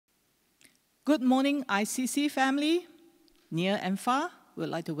Good morning, ICC family, near and far. We'd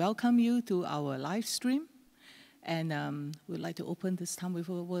like to welcome you to our live stream. And we'd like to open this time with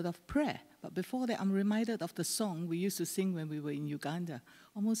a word of prayer. But before that, I'm reminded of the song we used to sing when we were in Uganda.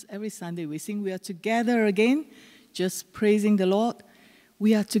 Almost every Sunday we sing, "We are together again," just praising the Lord.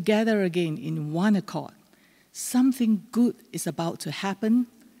 We are together again in one accord. Something good is about to happen.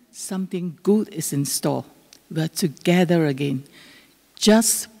 Something good is in store. We are together again,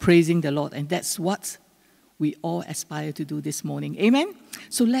 just praising the Lord. And that's what we all aspire to do this morning. Amen?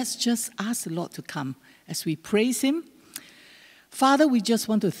 So let's just ask the Lord to come as we praise Him. Father, we just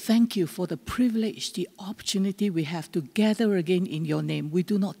want to thank you for the privilege, the opportunity we have to gather again in your name. We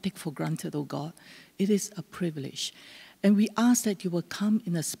do not take for granted, oh God. It is a privilege. And we ask that you will come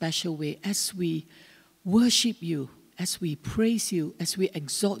in a special way as we worship you, as we praise you, as we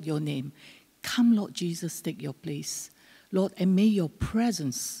exalt your name. Come, Lord Jesus, take your place. Lord, and may your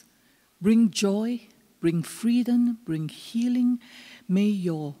presence bring joy, bring freedom, bring healing. May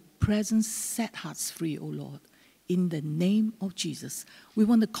your presence set hearts free, O Lord. In the name of Jesus, we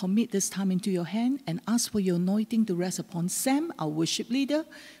want to commit this time into your hand and ask for your anointing to rest upon Sam, our worship leader,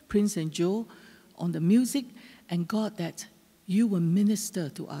 Prince and Joe, on the music, and God, that you will minister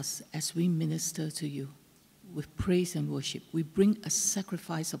to us as we minister to you with praise and worship. We bring a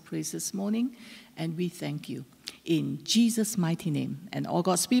sacrifice of praise this morning, and we thank you. In Jesus' mighty name. And all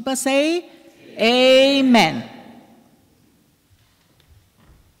God's people say, Amen.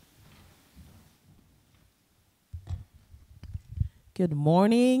 Good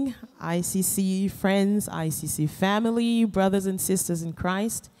morning, ICC friends, ICC family, brothers and sisters in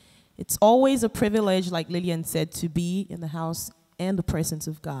Christ. It's always a privilege, like Lillian said, to be in the house and the presence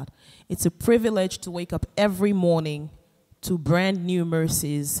of God. It's a privilege to wake up every morning to brand new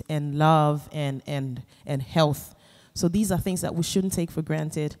mercies and love and health. So these are things that we shouldn't take for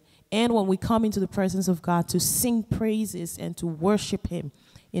granted. And when we come into the presence of God to sing praises and to worship Him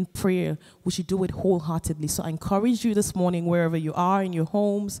in prayer, we should do it wholeheartedly. So I encourage you this morning, wherever you are, in your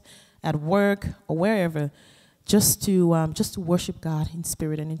homes, at work, or wherever, just to worship God in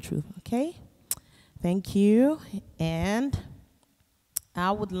spirit and in truth. Okay? Thank you. And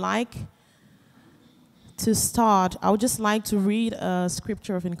I would like to start. I would just like to read a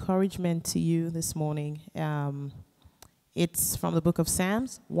scripture of encouragement to you this morning. It's from the book of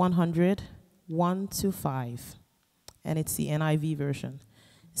Psalms 100, 1-5, and it's the NIV version.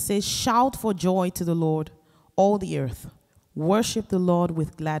 It says, "Shout for joy to the Lord, all the earth. Worship the Lord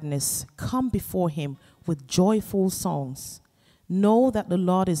with gladness. Come before Him with joyful songs. Know that the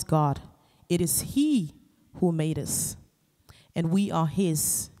Lord is God. It is He who made us, and we are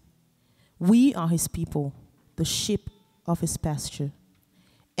His. We are His people, the sheep of His pasture.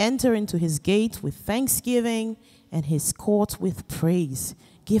 Enter into His gate with thanksgiving and His court with praise.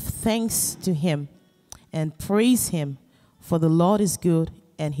 Give thanks to Him and praise Him, for the Lord is good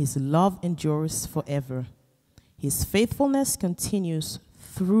and His love endures forever. His faithfulness continues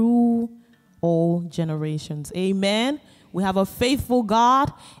through all generations." Amen. We have a faithful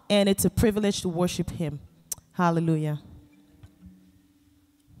God, and it's a privilege to worship Him. Hallelujah.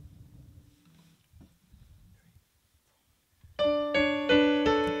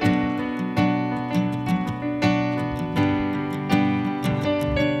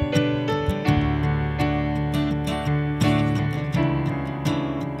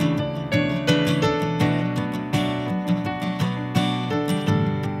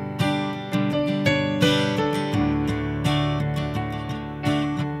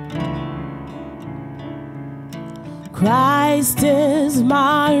 Christ is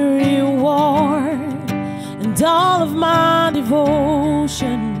my reward and all of my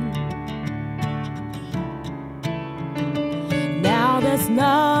devotion. Now there's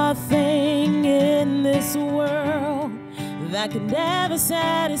nothing in this world that can never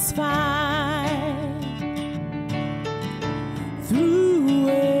satisfy. Through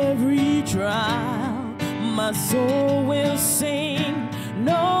every trial, my soul will sing,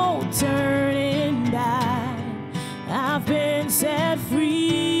 no turning back. I've been set free.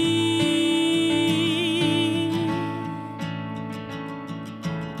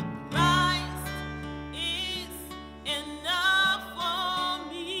 Christ is enough for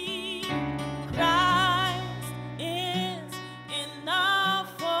me. Christ is enough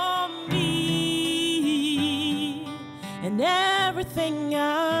for me. And everything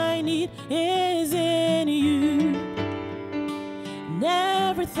I need is in you. And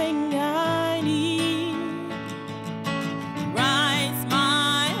everything I need.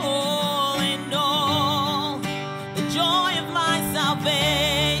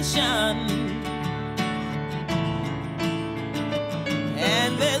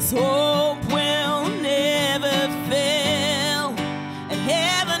 Hope when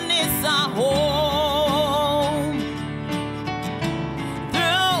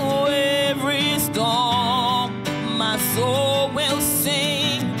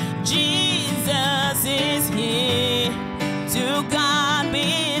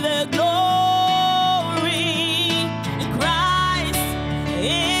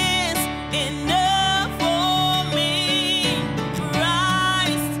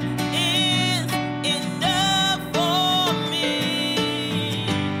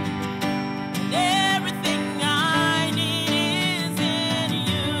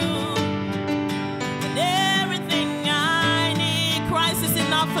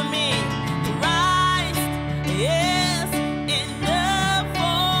enough for me. Christ is enough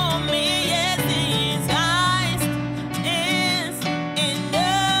for me. Yes, He is. Christ is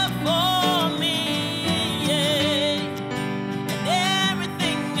enough for me. Yeah. And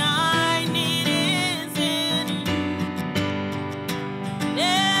everything I need is in You. And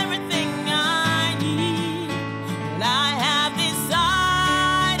everything I need. And I have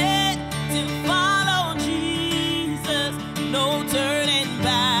decided to follow Jesus. No turning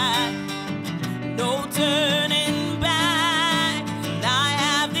back. No turning back. And I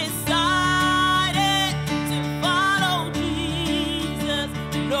have decided to follow Jesus.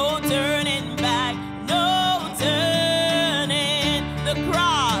 No turning back. No turning. The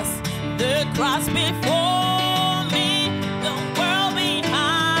cross before me, the world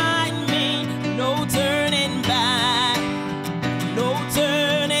behind me. No turning back. No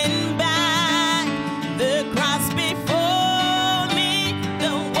turning back. The cross before me,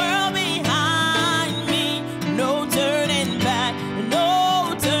 the world behind me. No turning back.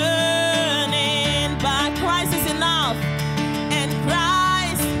 No turning back. Christ is enough. And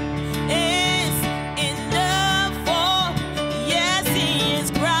Christ is enough for. Yes, He is.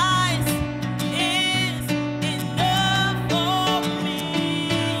 Christ is enough for me.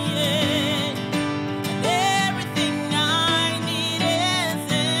 Yeah. And everything I need is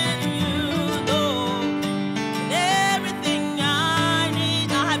in You, Lord. And everything I need,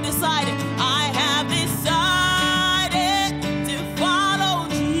 I have decided to follow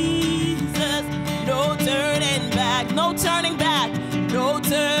Jesus. No turning back. No turning back. No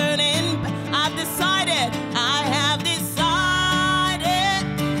turning back. I have decided,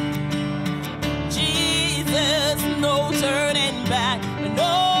 Jesus, no turning back,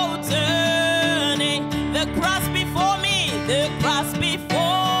 no turning. The cross before me, the cross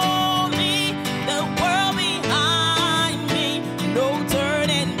before me, the world behind me. No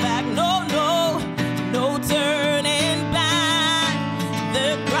turning back, no turning back. The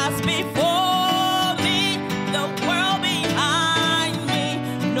cross before me, the world behind me.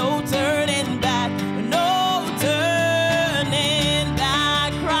 No turning back, no turning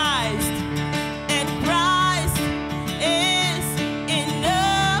back. Christ, and Christ is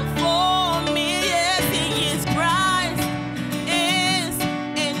enough for me. Yes, He is. Christ is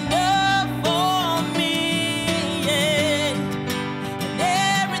enough for me. Yeah. And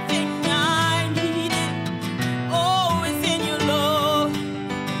everything I need, oh, is in You, Lord.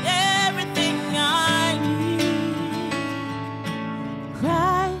 Everything I need.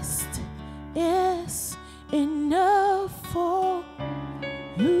 Christ is enough for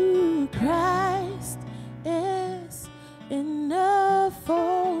you. Christ is enough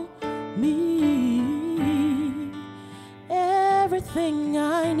for me. Everything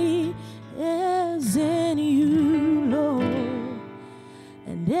I need is in You, Lord.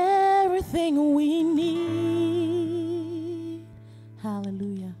 And everything we need.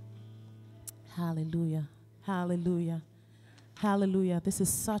 Hallelujah. Hallelujah. Hallelujah. Hallelujah. This is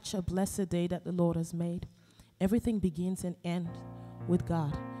such a blessed day that the Lord has made. Everything begins and ends with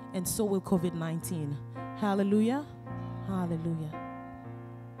God. And so will COVID-19. Hallelujah. Hallelujah.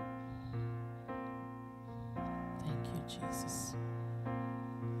 Thank you, Jesus.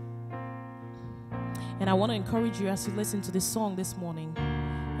 And I want to encourage you as you listen to this song this morning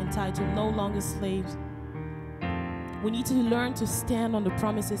entitled No Longer Slaves. We need to learn to stand on the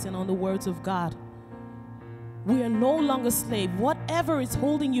promises and on the words of God. We are no longer slaves. Whatever is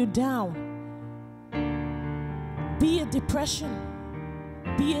holding you down, be it depression,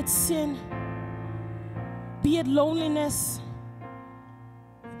 be it sin, be it loneliness,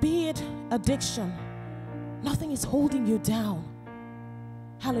 be it addiction, nothing is holding you down.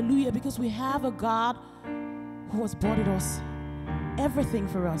 Hallelujah, because we have a God who has bought it us, everything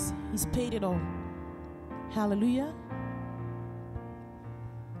for us. He's paid it all. Hallelujah.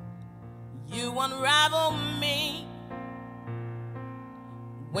 You unravel me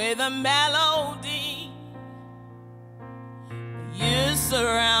with a melody. You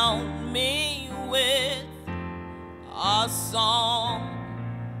surround me with a song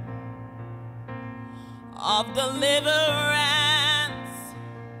of deliverance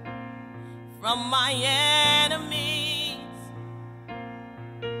from my enemies,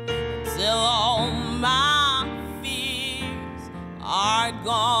 till all my fears are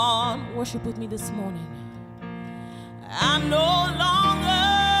gone. Worship with me this morning. I'm no longer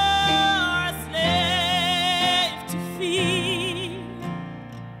a slave to fear,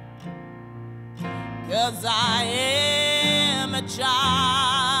 'cause I am a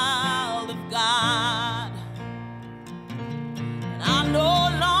child of God. And I'm no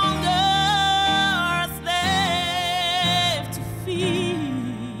longer a slave to fear,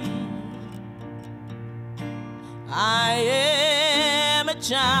 I am a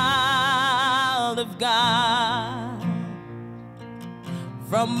child of God.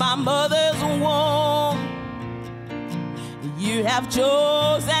 From my mother's womb, you have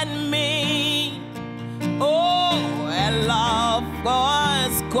chosen me. Oh, and love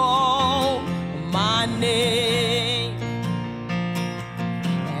was called my name.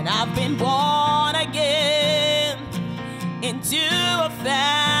 And I've been born again into a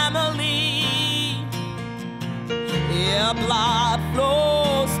family. Your blood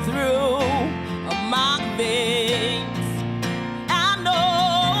flows through my veins. I'm no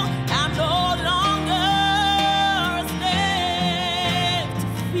longer a slave to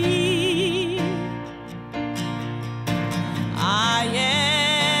fear. I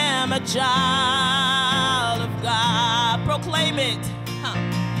am a child of God. Proclaim it.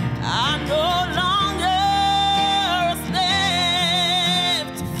 I'm no longer a slave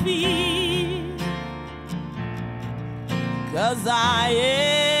to fear, 'cause I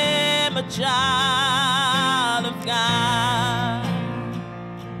am a child of God.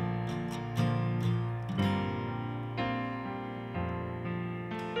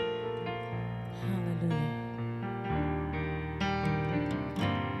 Hallelujah.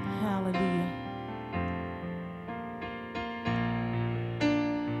 Hallelujah.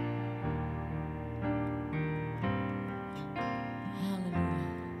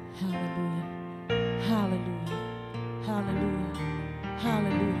 Hallelujah. Hallelujah. Hallelujah.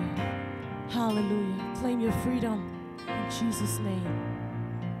 Hallelujah. Hallelujah. Claim your freedom in Jesus' name.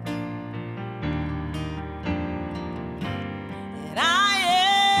 And I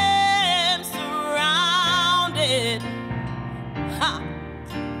am surrounded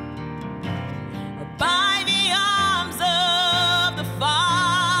by the arms of the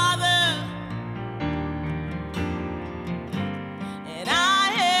Father. And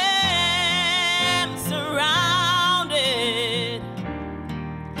I am surrounded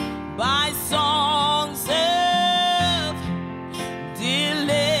by songs of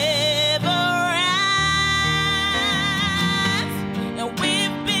deliverance, and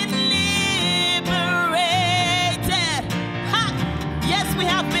we've been liberated. Ha! Yes, we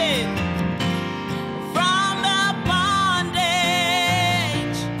have been. From the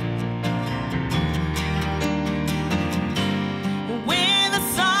bondage, with the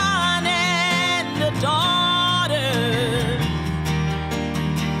son and the daughter.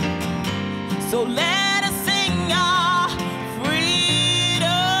 So let us sing our freedom.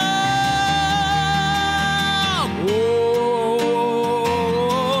 Oh,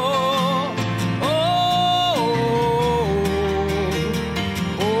 oh, oh,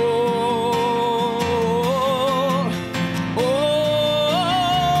 oh, oh.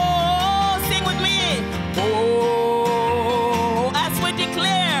 Sing with me. Oh, as we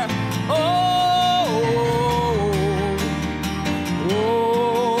declare. Oh, oh,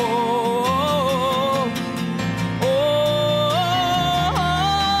 oh.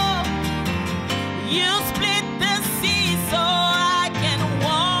 You split the sea so I can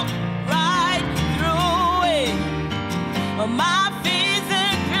walk right through it. My feet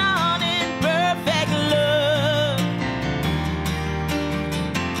are grounded in perfect love.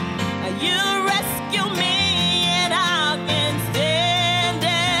 You rescue me and I can stand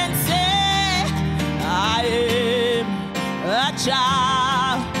and say, I am a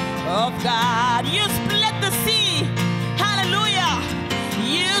child of God. You split the sea. Hallelujah.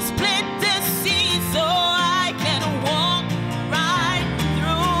 You split the sea so I can walk right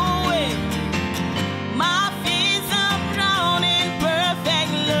through it. My feet are drowned in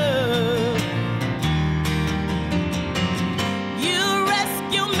perfect love. You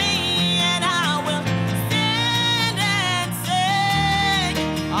rescue me and I will stand and say,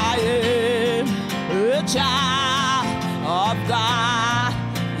 I am a child of God.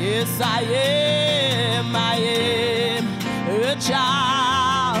 Yes, I am a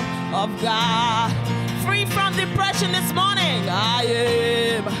child of God. Free from depression this morning. I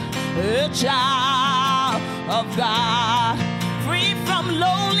am a child of God. Free from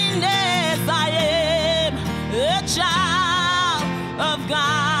loneliness. I am a child of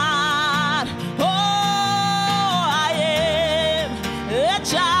God. Oh, I am a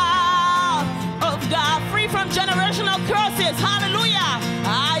child of God. Free from generational curses. Hallelujah.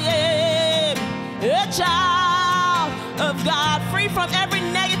 I am a child of God. Free from every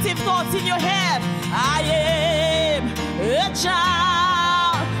negative thoughts in your head. I am a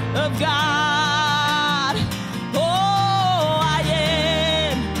child of God. Oh, I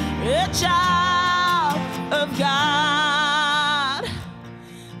am a child of God.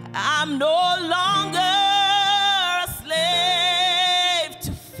 I'm no longer a slave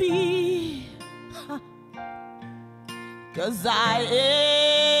to fear. 'cause I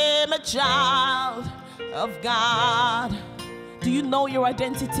am a child of God. Do you know your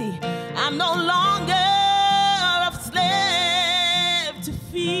identity? I'm no longer a slave to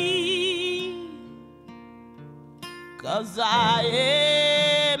fear, 'cause I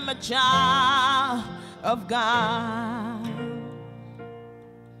am a child of God.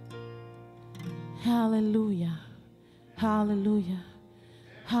 Hallelujah, hallelujah,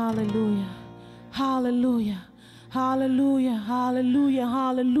 hallelujah, hallelujah, hallelujah, hallelujah,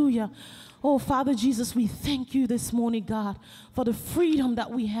 hallelujah. Oh, Father Jesus, we thank you this morning, God, for the freedom that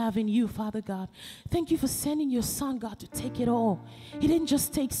we have in you, Father God. Thank you for sending your son, God, to take it all. He didn't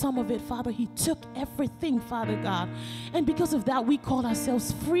just take some of it, Father. He took everything, Father God. And because of that, we call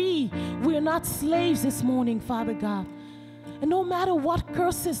ourselves free. We're not slaves this morning, Father God. And no matter what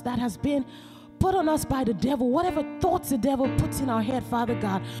curses that has been put on us by the devil, whatever thoughts the devil puts in our head, Father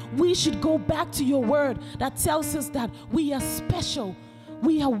God, we should go back to your word that tells us that we are special.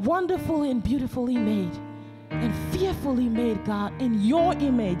 We are wonderfully and beautifully made and fearfully made, God, in your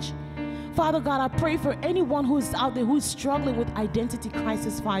image. Father God, I pray for anyone who is out there who is struggling with identity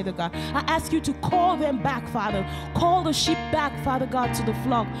crisis, Father God. I ask you to call them back, Father. Call the sheep back, Father God, to the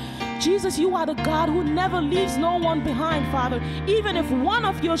flock. Jesus, you are the God who never leaves no one behind, Father. Even if one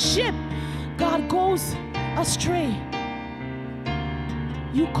of your sheep, God, goes astray,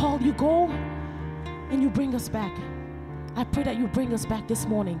 you call, you go, and you bring us back. I pray that you bring us back this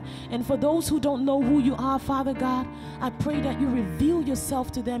morning. And for those who don't know who you are, Father God, I pray that you reveal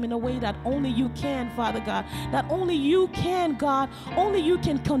yourself to them in a way that only you can, Father God. That only you can, God. Only you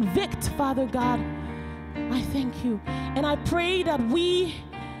can convict, Father God. I thank you. And I pray that we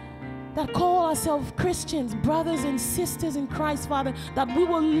that call ourselves Christians, brothers and sisters in Christ, Father, that we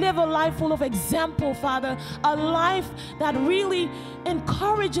will live a life full of example, Father, a life that really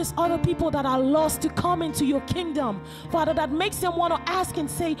encourages other people that are lost to come into your kingdom, Father, that makes them want to ask and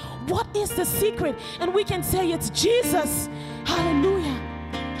say, what is the secret? And we can say it's Jesus. Hallelujah.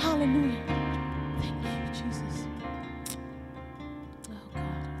 Hallelujah. Thank you, Jesus. Oh, God.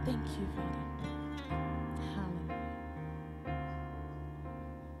 Thank you, Father. Hallelujah.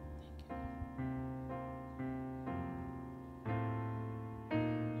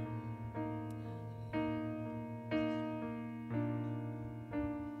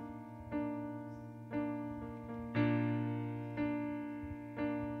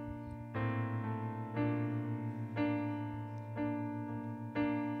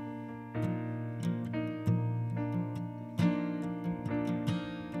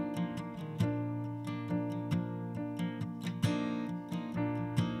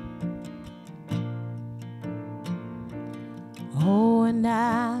 Oh, and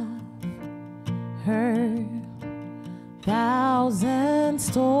I've heard 1,000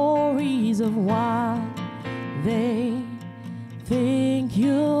 stories of what they think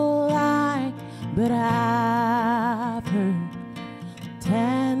you'll like, but I've heard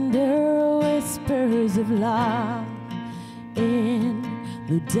tender whispers of love in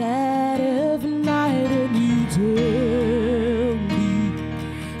the dead of night, and you tell me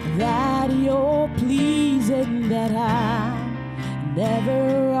that you're pleased and that I'm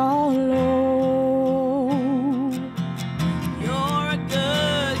never alone. You're a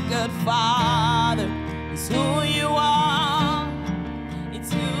good, good Father. It's who you are.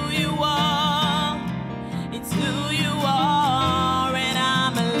 It's who you are. It's who you are. And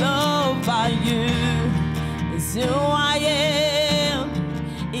I'm loved by you. It's who I am.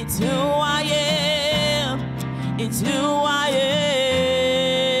 It's who I am. It's who I am.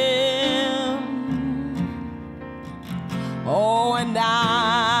 Oh, and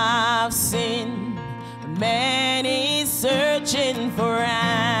I've seen many searching for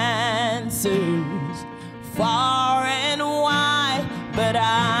answers far and wide, but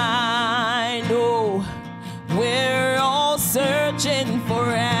I know we're all searching for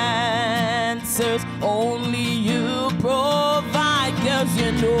answers. Only you provide, 'cause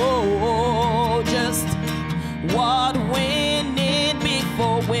you know just what we need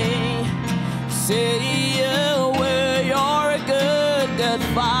before we say a word. You're a good, good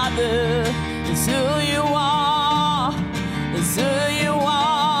Father. It's who you are. It's who you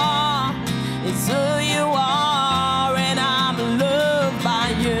are. It's who you are. And I'm loved by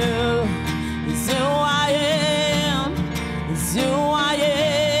you. It's who I am. It's who I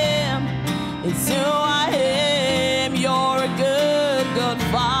am. It's who I am. You're a good, good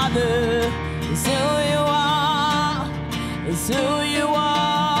Father. It's who you are. It's who you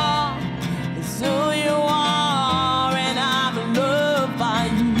are. It's who you are. And I'm loved by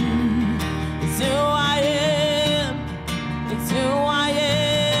you. It's who I am. It's who I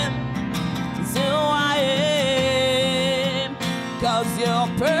am. It's who I am.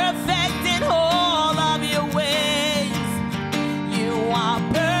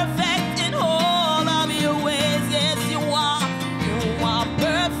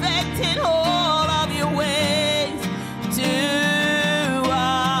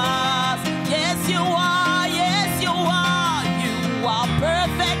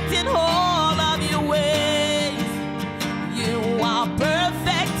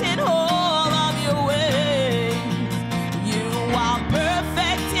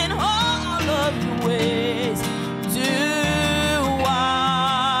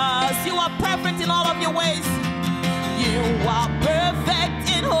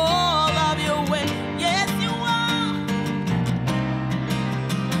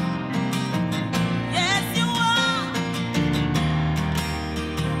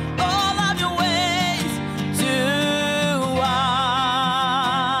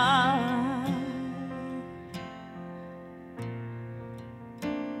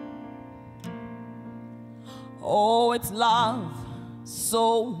 Oh, it's love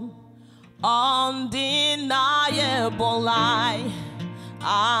so undeniable. I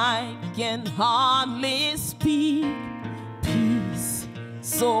can hardly speak. Peace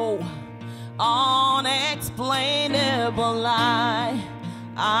so unexplainable. I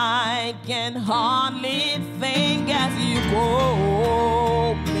can hardly think as you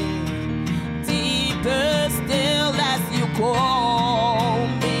call me. Deeper still as you call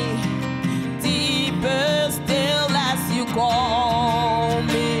me. Deeper still as you call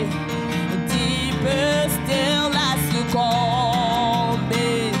me. Deeper still as you call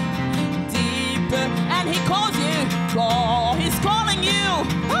me. Deeper, and he calls you. He's calling you.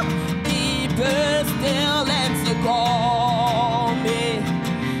 Deeper still as you call me.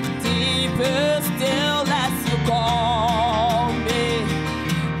 Deeper still as you call me.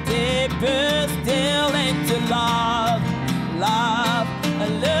 Deeper still into love, love,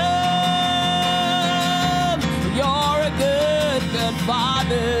 love. You're a good, good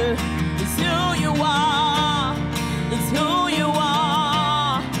Father. It's who you are. It's who you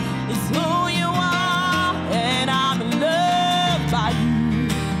are. It's who you are. And I'm loved by you.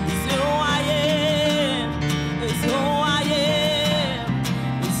 It's who I am. It's who I am.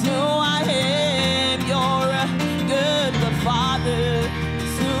 It's who I am. You're a good, good Father.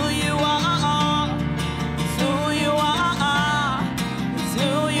 It's who you are. It's who you are. It's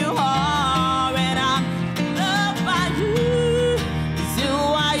who you are. And I'm loved by you. It's who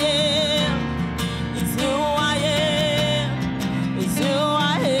I am. It's who I am. It's who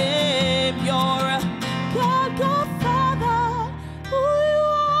I am. You're a good, good Father. Who you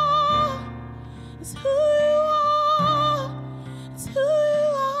are. It's who you are. It's who you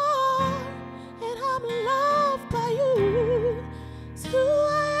are. And I'm loved by you. It's who I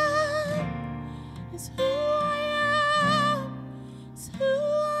am. It's who I am. It's who I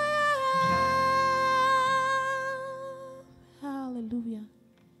am. Hallelujah.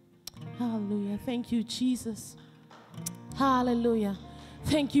 Hallelujah. Thank you, Jesus. Hallelujah.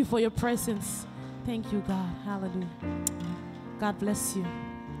 Thank you for your presence. Thank you, God. Hallelujah. God bless you.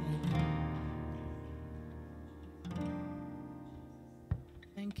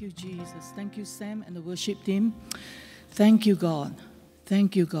 Thank you, Jesus. Thank you, Sam and the worship team. Thank you, God.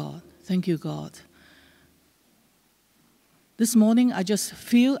 Thank you, God. Thank you, God. This morning, I just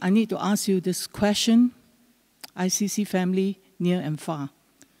feel I need to ask you this question, ICC family, near and far.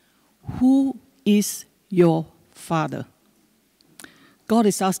 Who is your Father? God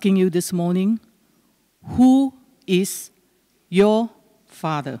is asking you this morning, who is your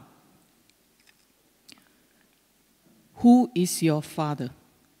Father? Who is your Father?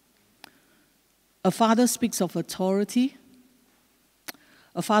 A father speaks of authority.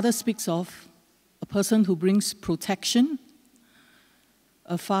 A father speaks of a person who brings protection.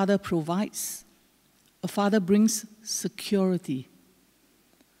 A father provides. A father brings security.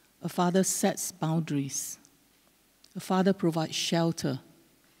 A father sets boundaries. A father provides shelter.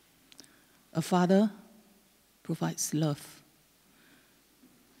 A father provides love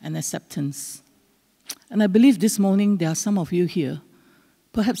and acceptance. And I believe this morning there are some of you here,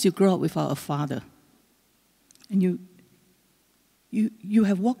 perhaps you grew up without a father. And you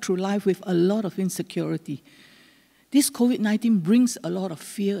have walked through life with a lot of insecurity. This COVID-19 brings a lot of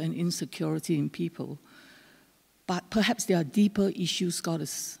fear and insecurity in people. But perhaps there are deeper issues God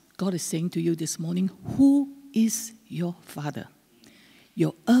is saying to you this morning. Who is your father?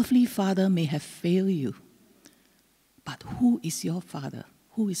 Your earthly father may have failed you. But who is your father?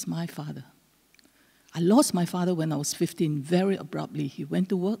 Who is my father? I lost my father when I was 15, very abruptly. He went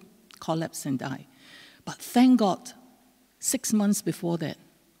to work, collapsed and died. But thank God, 6 months before that,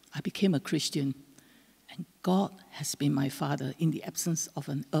 I became a Christian. And God has been my father in the absence of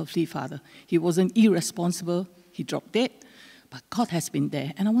an earthly father. He wasn't irresponsible. He dropped dead. But God has been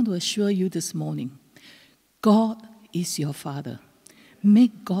there. And I want to assure you this morning, God is your father.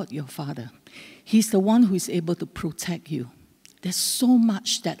 Make God your father. He's the one who is able to protect you. There's so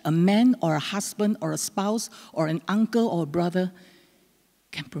much that a man or a husband or a spouse or an uncle or a brother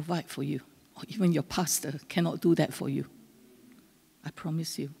can provide for you. Or even your pastor cannot do that for you. I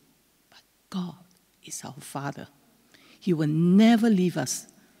promise you. But God is our Father. He will never leave us.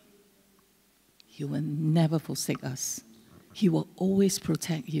 He will never forsake us. He will always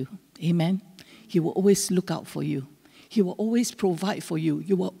protect you. Amen? He will always look out for you. He will always provide for you.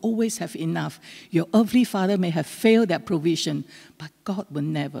 You will always have enough. Your earthly father may have failed that provision, but God will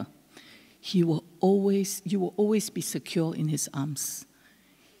never. You will always be secure in His arms.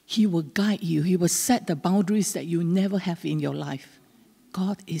 He will guide you. He will set the boundaries that you never have in your life.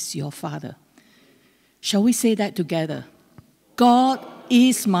 God is your Father. Shall we say that together? God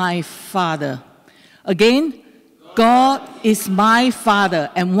is my Father. Again, God is my Father.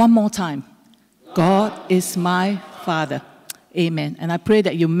 And one more time. God is my Father. Amen. And I pray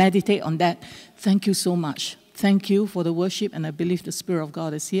that you meditate on that. Thank you so much. Thank you for the worship, and I believe the Spirit of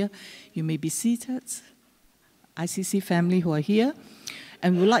God is here. You may be seated. ICC family who are here.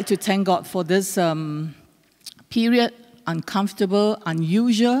 And we'd like to thank God for this period, uncomfortable,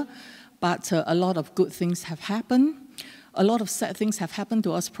 unusual, but a lot of good things have happened. A lot of sad things have happened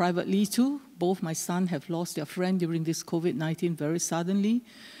to us privately too. Both my sons have lost their friend during this COVID-19 very suddenly.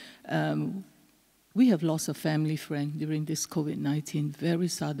 We have lost a family friend during this COVID-19 very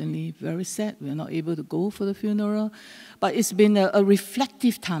suddenly, very sad. We are not able to go for the funeral. But it's been a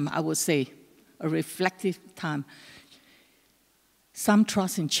reflective time, I would say, a reflective time. Some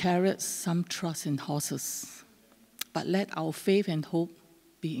trust in chariots, some trust in horses. But let our faith and hope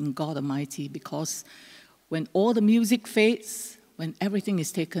be in God Almighty, because when all the music fades, when everything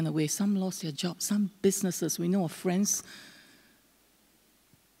is taken away, some lost their jobs, some businesses, we know of friends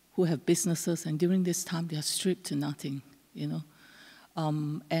who have businesses, and during this time they are stripped to nothing, you know.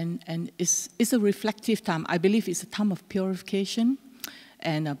 And it's a reflective time. I believe it's a time of purification.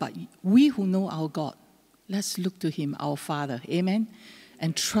 But we who know our God, let's look to Him, our Father, amen,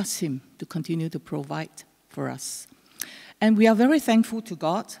 and trust Him to continue to provide for us. And we are very thankful to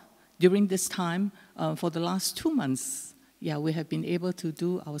God during this time for the last 2 months. Yeah, we have been able to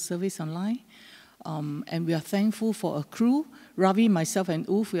do our service online. And we are thankful for a crew. Ravi, myself, and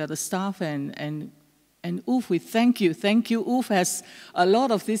Ulf, we are the staff. And Ulf, we thank you. Thank you. Ulf has a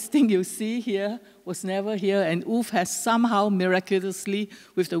lot of this thing you see here was never here. And Ulf has somehow miraculously,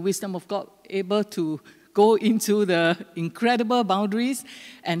 with the wisdom of God, able to go into the incredible boundaries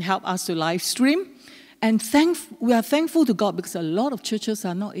and help us to live stream. And we are thankful to God because a lot of churches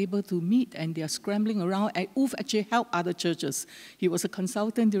are not able to meet and they are scrambling around. And Ulf actually helped other churches. He was a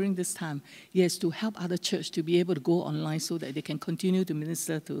consultant during this time. Yes, to help other churches to be able to go online so that they can continue to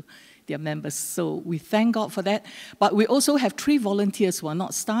minister to their members. So we thank God for that. But we also have 3 volunteers who are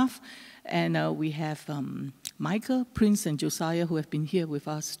not staff. And we have Michael, Prince, and Josiah who have been here with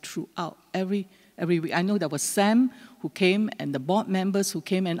us throughout every week. I know there was Sam who came, and the board members who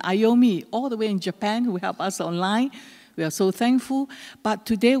came, and Ayomi all the way in Japan who helped us online. We are so thankful. But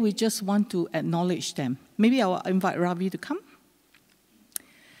today we just want to acknowledge them. Maybe I'll invite Ravi to come.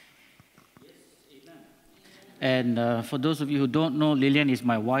 And for those of you who don't know, Lillian is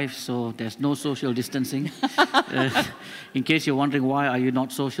my wife, so there's no social distancing. In case you're wondering why are you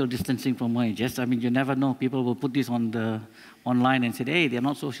not social distancing from her, you never know. People will put this on the online and say, hey, they're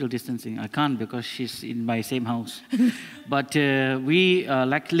not social distancing. I can't because she's in my same house. But we,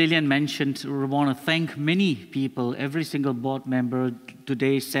 like Lillian mentioned, we want to thank many people, every single board member.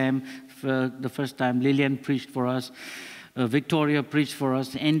 Today, Sam, for the first time, Lillian preached for us. Victoria preached for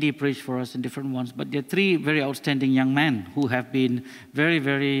us, Andy preached for us, and different ones. But there are 3 very outstanding young men who have been very,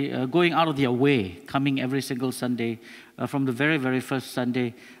 very going out of their way, coming every single Sunday. From the very, very first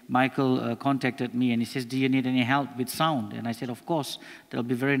Sunday, Michael contacted me and he says, do you need any help with sound? And I said, of course, that'll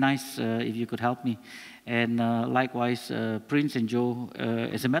be very nice if you could help me. And likewise, Prince and Joe,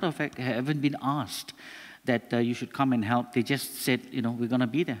 as a matter of fact, haven't been asked that you should come and help. They just said, you know, we're going to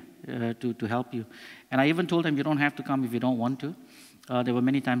be there to help you. And I even told them, you don't have to come if you don't want to. There were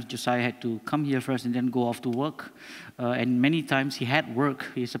many times Josiah had to come here first and then go off to work. And many times he had work.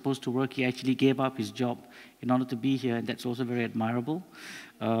 He's supposed to work. He actually gave up his job in order to be here, and that's also very admirable.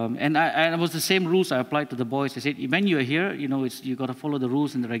 And it was the same rules I applied to the boys. I said, when you're here, you know, you got to follow the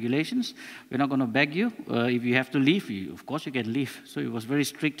rules and the regulations. We're not going to beg you. If you have to leave, of course you can leave. So it was very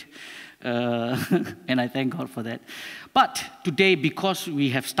strict, and I thank God for that. But today, because we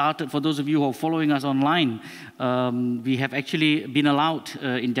have started, for those of you who are following us online, we have actually been allowed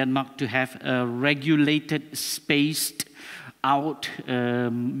in Denmark to have a regulated, spaced out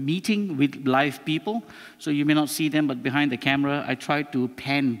meeting with live people. So you may not see them, but behind the camera, I tried to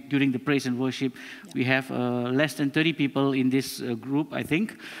pan during the praise and worship. Yeah. We have less than 30 people in this group, I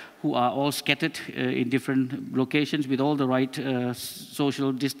think, who are all scattered in different locations with all the right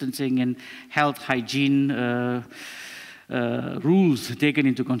social distancing and health hygiene rules taken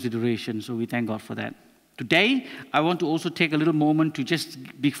into consideration. So we thank God for that. Today, I want to also take a little moment to just,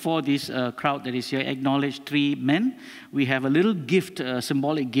 before this crowd that is here, acknowledge 3 men. We have a little gift, a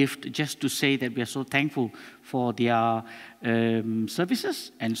symbolic gift, just to say that we are so thankful for their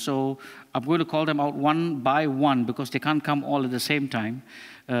services. And so I'm going to call them out one by one because they can't come all at the same time.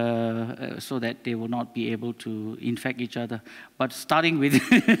 So that they will not be able to infect each other. But starting with,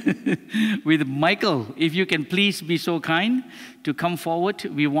 with Michael, if you can please be so kind to come forward.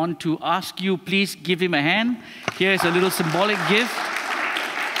 We want to ask you, please give him a hand. Here is a little symbolic gift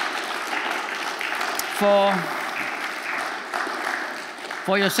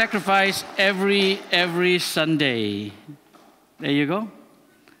for your sacrifice every Sunday. There you go.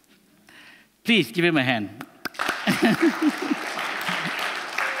 Please give him a hand.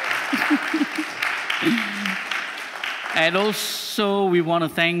 And also, we want to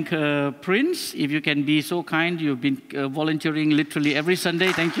thank Prince. If you can be so kind, you've been volunteering literally every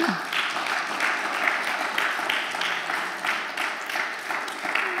Sunday. Thank you.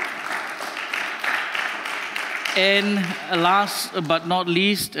 And last but not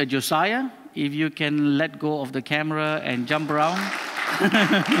least, Josiah, if you can let go of the camera and jump around.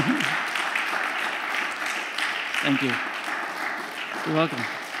 Thank you. You're welcome.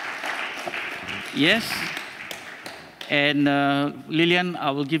 Yes. And Lillian,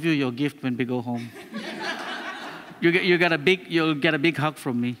 I will give you your gift when we go home. You'll get a big hug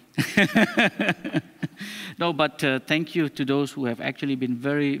from me. No, but thank you to those who have actually been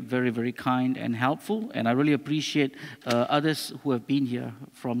very, very, very kind and helpful. And I really appreciate others who have been here,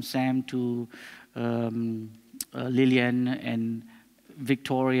 from Sam to Lillian and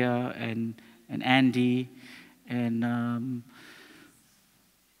Victoria and Andy and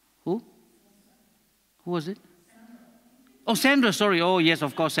who? Who was it? Oh, Sandra, sorry. Oh, yes,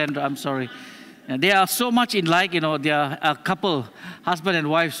 of course, Sandra. I'm sorry. They are so much in like, they are a couple, husband and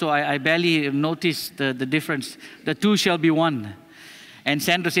wife, so I barely noticed the difference. The two shall be one. And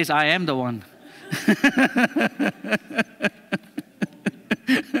Sandra says, I am the one.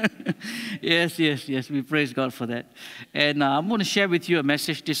 Yes, we praise God for that. And I'm going to share with you a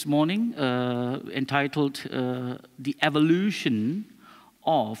message this morning entitled The Evolution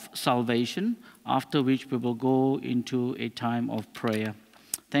of Salvation, after which we will go into a time of prayer.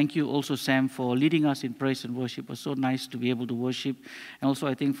 Thank you also, Sam, for leading us in praise and worship. It was so nice to be able to worship. And also,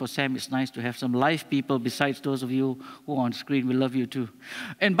 I think for Sam, it's nice to have some live people besides those of you who are on screen. We love you too.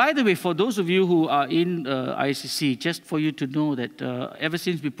 And by the way, for those of you who are in ICC, just for you to know that ever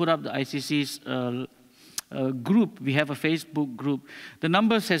since we put up the ICC's group, we have a Facebook group, the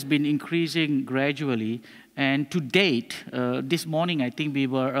numbers has been increasing gradually. And to date, this morning, I think we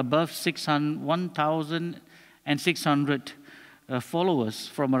were above 1,600 followers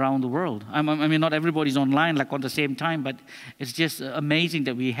from around the world. I mean, not everybody's online like on the same time, but it's just amazing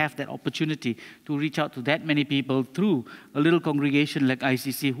that we have that opportunity to reach out to that many people through a little congregation like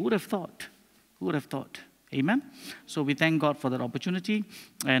ICC. Who would have thought? Who would have thought? Amen? So we thank God for that opportunity,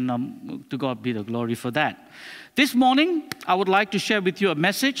 and to God be the glory for that. This morning, I would like to share with you a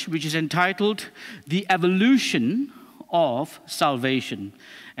message which is entitled, The Evolution of Salvation.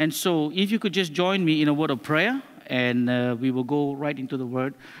 And so if you could just join me in a word of prayer, and we will go right into the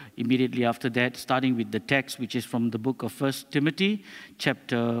word immediately after that, starting with the text, which is from the book of 1 Timothy,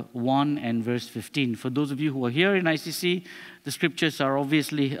 chapter 1 and verse 15. For those of you who are here in ICC, the scriptures are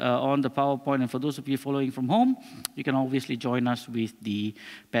obviously on the PowerPoint, and for those of you following from home, you can obviously join us with the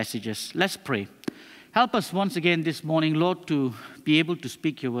passages. Let's pray. Help us once again this morning, Lord, to be able to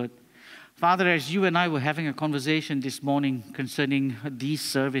speak your word. Father, as you and I were having a conversation this morning concerning this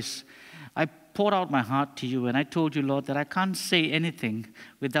service, I poured out my heart to you, and I told you, Lord, that I can't say anything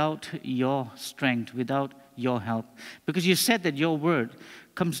without your strength, without your help. Because you said that your word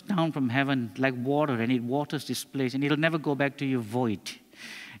comes down from heaven like water, and it waters this place, and it'll never go back to you void.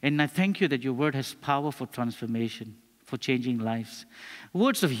 And I thank you that your word has power for transformation, for changing lives.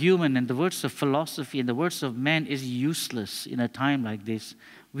 Words of human and the words of philosophy and the words of man is useless in a time like this.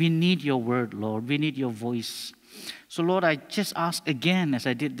 We need your word, Lord. We need your voice. So, Lord, I just ask again, as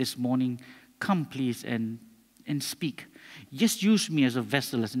I did this morning, come, please, and speak. Just use me as a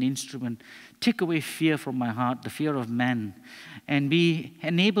vessel, as an instrument. Take away fear from my heart, the fear of man, and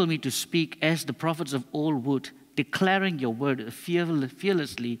enable me to speak as the prophets of old would, declaring your word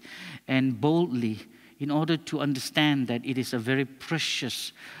fearlessly and boldly, in order to understand that it is a very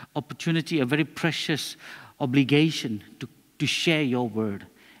precious opportunity, a very precious obligation to share your word.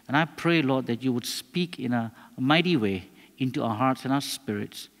 And I pray, Lord, that you would speak in a mighty way into our hearts and our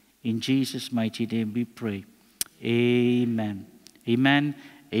spirits. In Jesus' mighty name we pray. Amen. Amen,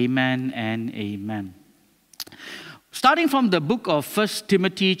 amen, and amen. Starting from the book of 1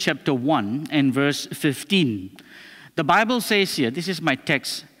 Timothy chapter 1 and verse 15. The Bible says here, this is my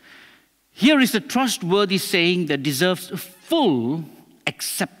text, here is a trustworthy saying that deserves full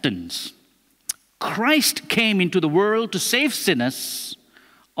acceptance. Christ came into the world to save sinners,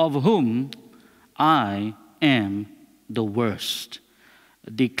 of whom I am the worst,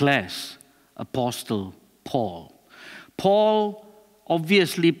 declares Apostle Paul. Paul,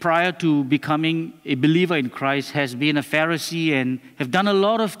 obviously, prior to becoming a believer in Christ, has been a Pharisee and have done a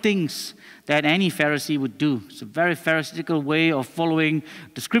lot of things that any Pharisee would do. It's a very Pharisaical way of following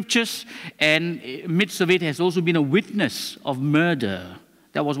the scriptures, and amidst of it has also been a witness of murder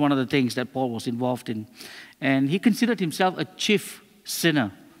That was one of the things that Paul was involved in. And he considered himself a chief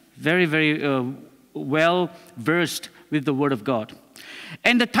sinner, very, very well versed with the Word of God.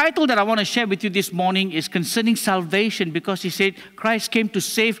 And the title that I want to share with you this morning is concerning salvation, because he said Christ came to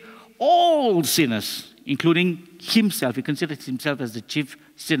save all sinners, including himself. He considers himself as the chief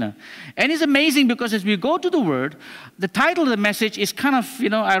sinner. And it's amazing because as we go to the Word, the title of the message is kind of,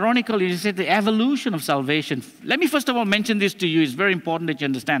 ironical. He said the evolution of salvation. Let me first of all mention this to you. It's very important that you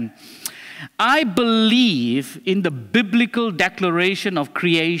understand. I believe in the biblical declaration of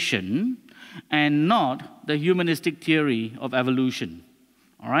creation and not the humanistic theory of evolution.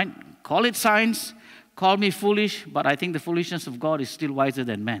 All right? Call it science, call me foolish, but I think the foolishness of God is still wiser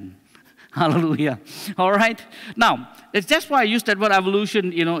than man. Hallelujah. All right? Now, that's why I use that word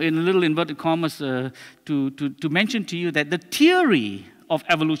evolution, in a little inverted commas to mention to you that the theory of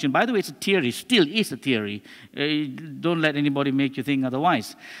evolution, by the way, it's a theory, still is a theory. Don't let anybody make you think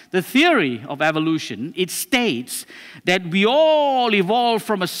otherwise. The theory of evolution, it states that we all evolved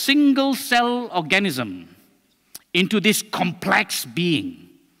from a single cell organism into this complex being.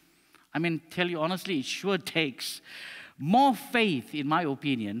 I mean, tell you honestly, it sure takes more faith, in my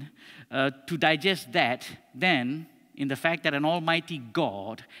opinion, to digest that than in the fact that an almighty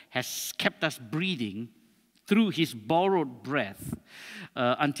God has kept us breathing through his borrowed breath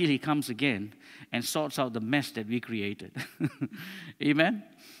until he comes again and sorts out the mess that we created. Amen?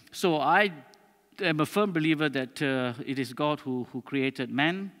 So I am a firm believer that it is God who created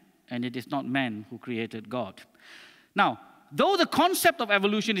man, and it is not man who created God. Now, though the concept of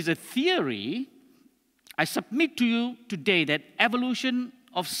evolution is a theory, I submit to you today that evolution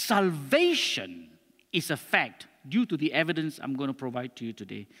of salvation is a fact due to the evidence I'm going to provide to you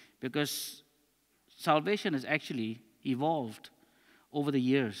today. Because salvation has actually evolved over the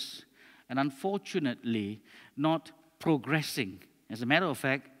years and unfortunately not progressing. As a matter of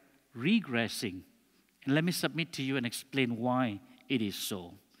fact, regressing. And let me submit to you and explain why it is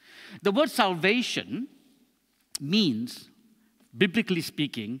so. The word salvation means, biblically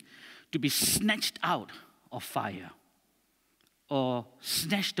speaking, to be snatched out of fire or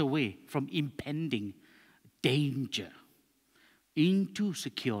snatched away from impending danger into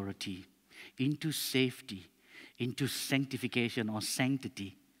security, into safety, into sanctification or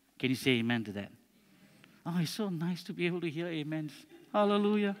sanctity. Can you say amen to that? Oh, it's so nice to be able to hear amens.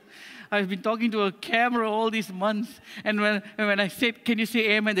 Hallelujah. I've been talking to a camera all these months, and when I said, can you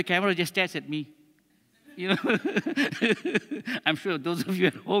say amen, the camera just stares at me. I'm sure those of you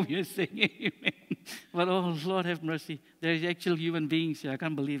at home, you're saying amen. But oh, Lord have mercy. There's actual human beings here. I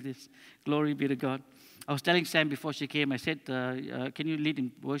can't believe this. Glory be to God. I was telling Sam before she came, I said, can you lead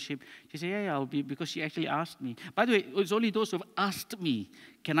in worship? She said, yeah, I'll be, because she actually asked me. By the way, it's only those who have asked me,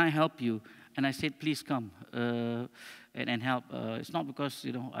 can I help you? And I said, please come and help. It's not because,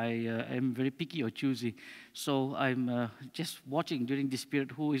 I am very picky or choosy. So I'm just watching during this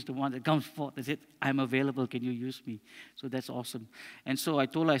period who is the one that comes forth. I said, I'm available. Can you use me? So that's awesome. And so I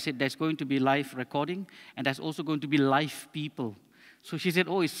told her, I said, there's going to be live recording, and there's also going to be live people. So she said,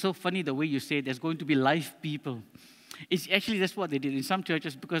 oh, it's so funny the way you say it. There's going to be live people. It's actually, that's what they did. In some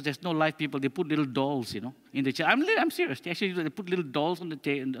churches, because there's no live people, they put little dolls, in the chair. I'm serious. They put little dolls on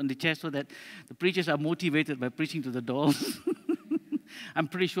the chair so that the preachers are motivated by preaching to the dolls. I'm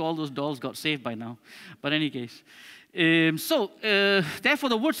pretty sure all those dolls got saved by now. But in any case. Therefore,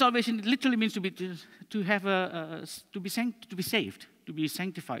 the word salvation literally means to be saved, to be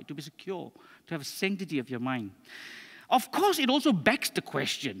sanctified, to be secure, to have a sanctity of your mind. Of course, it also begs the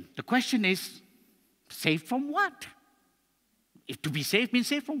question. The question is, saved from what? If to be saved means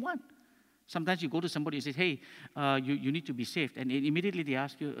saved from what? Sometimes you go to somebody and say, hey, you need to be saved. And immediately they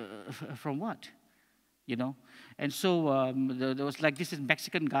ask you, from what? And so there was like this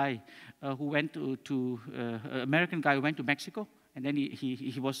Mexican guy who went American guy who went to Mexico. And then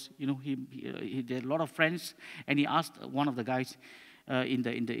he was, he had a lot of friends. And he asked one of the guys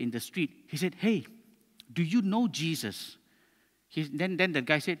in the street, he said, hey, do you know Jesus? Then the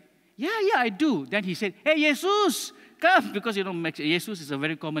guy said, yeah, I do. Then he said, hey, Jesus, come. Because, Jesus is a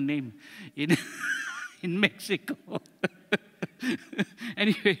very common name in Mexico.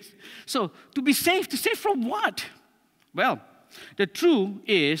 Anyways, so to be saved from what? Well, the truth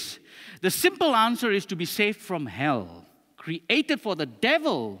is, the simple answer is to be saved from hell, created for the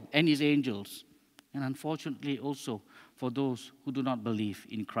devil and his angels, and unfortunately also for those who do not believe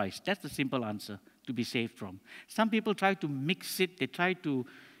in Christ. That's the simple answer, to be saved from. Some people try to mix it, they try to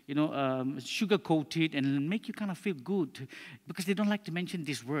sugarcoat it and make you kind of feel good because they don't like to mention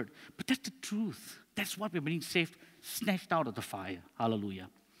this word. But that's the truth. That's what we're being saved, snatched out of the fire. Hallelujah.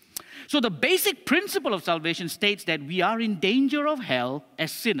 So the basic principle of salvation states that we are in danger of hell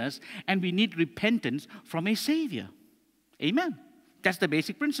as sinners and we need repentance from a Savior. Amen. That's the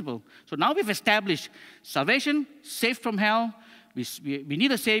basic principle. So now we've established salvation, saved from hell, we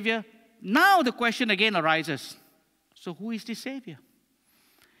need a Savior. Now the question again arises, so who is this Savior?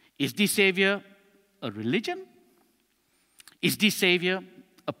 Is this Savior a religion? Is this Savior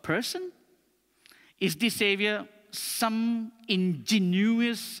a person? Is this Savior some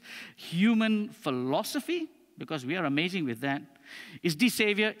ingenious human philosophy? Because we are amazing with that. Is this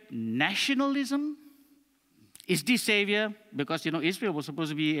Savior nationalism? Is this Savior, because Israel was supposed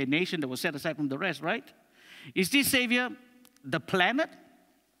to be a nation that was set aside from the rest, right? Is this Savior the planet?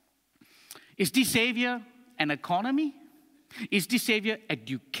 Is this Savior an economy? Is this Savior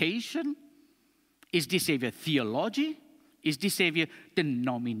education? Is this Savior theology? Is this Savior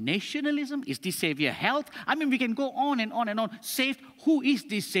denominationalism? Is this Savior health? I mean, we can go on and on and on. Saved, who is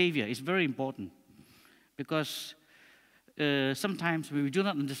this Savior? It's very important. Because sometimes when we do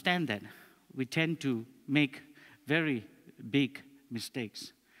not understand that, we tend to make very big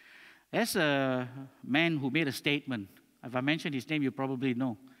mistakes. There's a man who made a statement. If I mention his name, you probably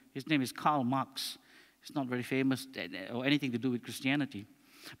know. His name is Karl Marx. He's not very famous or anything to do with Christianity.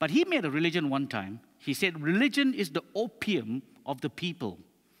 But he made a religion one time. He said, religion is the opium of the people.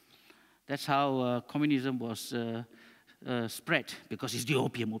 That's how communism was spread, because it's the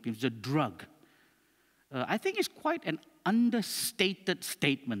opium. Opium is a drug. I think it's quite an understated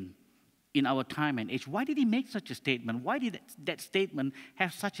statement in our time and age. Why did he make such a statement? Why did that statement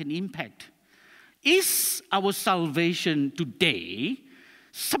have such an impact? Is our salvation today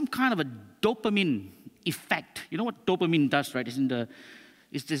some kind of a dopamine effect? You know what dopamine does, right?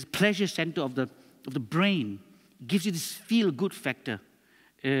 It's this pleasure center of the brain. It gives you this feel-good factor.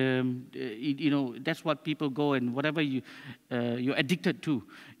 That's what people go and whatever you're addicted to,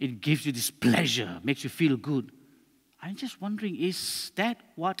 it gives you this pleasure, makes you feel good. I'm just wondering, is that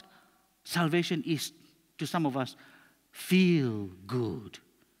what salvation is to some of us? Feel good.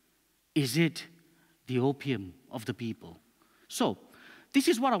 Is it the opium of the people? So, this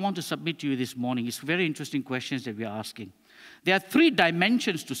is what I want to submit to you this morning. It's very interesting questions that we are asking. There are 3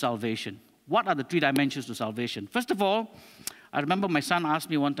 dimensions to salvation. What are the 3 dimensions to salvation? First of all, I remember my son asked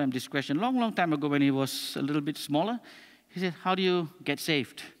me one time this question, long time ago when he was a little bit smaller. He said, how do you get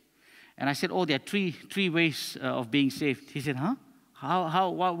saved? And I said, oh, there are three ways of being saved. He said, huh?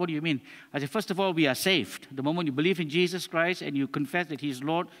 What do you mean? I said, first of all, we are saved. The moment you believe in Jesus Christ and you confess that He is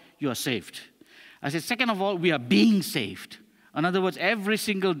Lord, you are saved. I said, second of all, we are being saved. In other words, every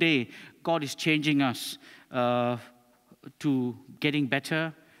single day, God is changing us to getting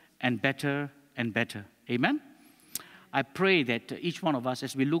better and better and better. Amen? I pray that each one of us,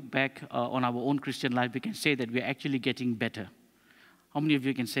 as we look back on our own Christian life, we can say that we're actually getting better. How many of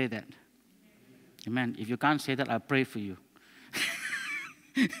you can say that? Amen. If you can't say that, I pray for you.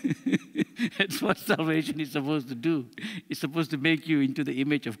 That's what salvation is supposed to do. It's supposed to make you into the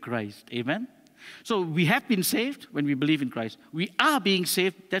image of Christ. Amen? So we have been saved when we believe in Christ. We are being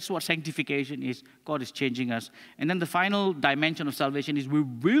saved. That's what sanctification is. God is changing us. And then the final dimension of salvation is we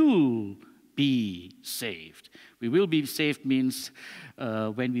will be saved. We will be saved means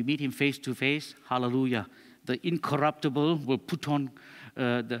when we meet Him face to face, hallelujah, the incorruptible will put on,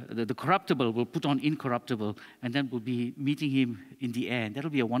 the corruptible will put on incorruptible, and then we'll be meeting Him in the air. And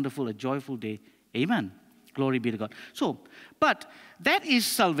that'll be a wonderful, a joyful day. Amen. Glory be to God. So, but that is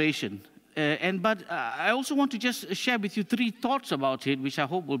salvation. But I also want to just share with you 3 thoughts about it, which I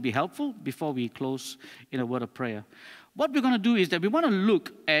hope will be helpful before we close in a word of prayer. What we're going to do is that we want to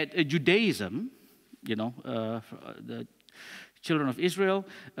look at Judaism, the children of Israel,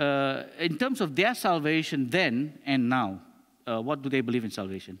 in terms of their salvation then and now. What do they believe in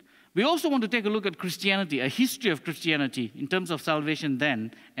salvation? We also want to take a look at Christianity, a history of Christianity in terms of salvation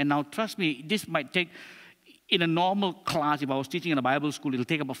then and now. Trust me, this might take, in a normal class, if I was teaching in a Bible school, it'll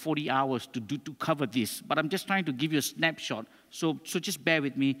take about 40 hours to cover this. But I'm just trying to give you a snapshot. So just bear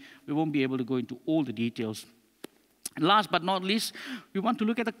with me. We won't be able to go into all the details. And last but not least, we want to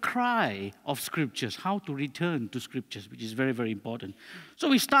look at the cry of Scriptures, how to return to Scriptures, which is very, very important. So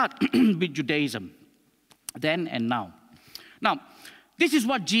we start with Judaism, then and now. Now, this is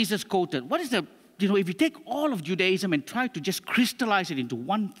what Jesus quoted. What is the, if you take all of Judaism and try to just crystallize it into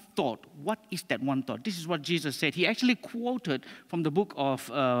one thought, what is that one thought? This is what Jesus said. He actually quoted from the book of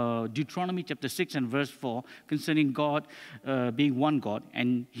Deuteronomy chapter 6 and verse 4 concerning God being one God.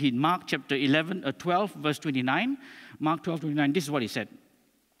 And in Mark chapter 12 verse 29, Mark 12:29, this is what he said.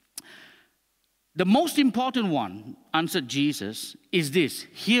 The most important one, answered Jesus, is this: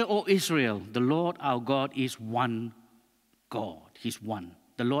 Hear, O Israel, the Lord our God is one God. He's one.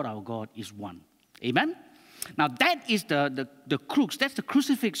 the Lord our God is one. Amen? Now that is the crux, that's the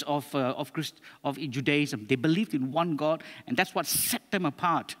crucifix of Judaism. They believed in one God, and that's what set them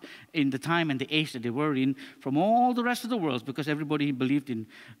apart in the time and the age that they were in from all the rest of the world, because everybody believed in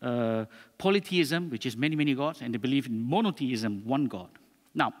polytheism, which is many, many gods, and they believed in monotheism, one God.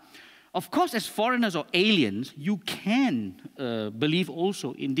 Now, of course, as foreigners or aliens, you can believe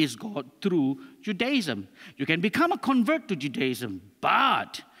also in this God through Judaism. You can become a convert to Judaism,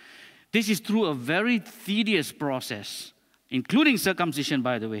 but this is through a very tedious process, including circumcision,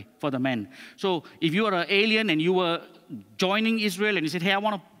 by the way, for the men. So if you are an alien and you were joining Israel and you said, hey, I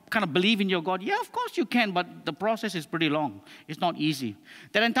want to kind of believe in your God, yeah, of course you can, but the process is pretty long. It's not easy.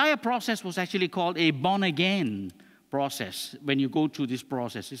 That entire process was actually called a born-again process when you go through this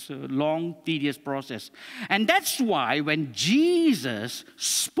process. It's a long, tedious process. And that's why when Jesus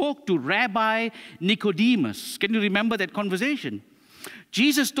spoke to Rabbi Nicodemus, can you remember that conversation?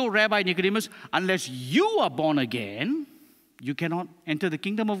 Jesus told Rabbi Nicodemus, unless you are born again, you cannot enter the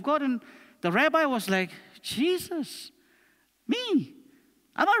kingdom of God. And the rabbi was like, Jesus, me,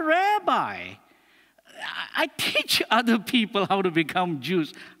 I'm a rabbi. I teach other people how to become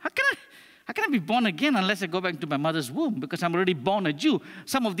Jews. How can I be born again unless I go back to my mother's womb? Because I'm already born a Jew.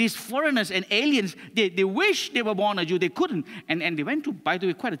 Some of these foreigners and aliens, they wish they were born a Jew. They couldn't. And they went through, by the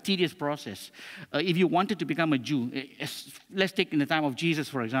way, quite a tedious process. If you wanted to become a Jew, let's take in the time of Jesus,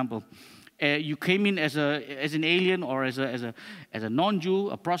 for example. You came in as an alien or as a non-Jew,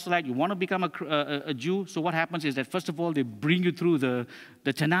 a proselyte. You want to become a Jew. So what happens is that, first of all, they bring you through the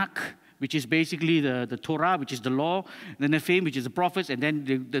Tanakh, which is basically the Torah, which is the law, the Nephim, which is the prophets, and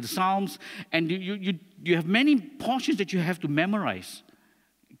then the Psalms. And you have many portions that you have to memorize.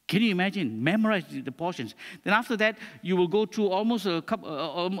 Can you imagine? Memorize the portions. Then after that, you will go through almost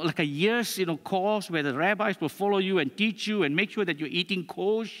like a year's course where the rabbis will follow you and teach you and make sure that you're eating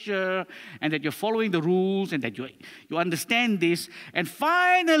kosher and that you're following the rules and that you understand this. And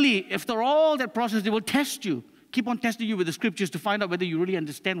finally, after all that process, they will test you. Keep on testing you with the scriptures to find out whether you really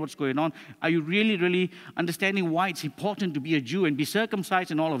understand what's going on. Are you really, really understanding why it's important to be a Jew and be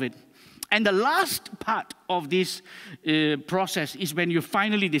circumcised and all of it? And the last part of this process is when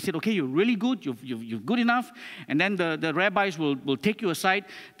they said, okay, you're really good, you're good enough. And then the rabbis will take you aside.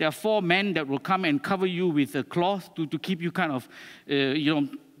 There are 4 men that will come and cover you with a cloth to keep you kind of,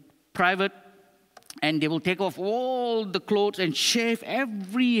 private. And they will take off all the clothes and shave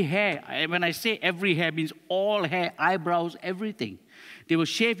every hair. And when I say every hair, it means all hair, eyebrows, everything. They will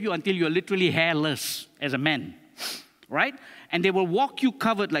shave you until you're literally hairless as a man, right? And they will walk you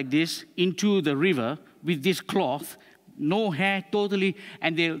covered like this into the river with this cloth, no hair, totally.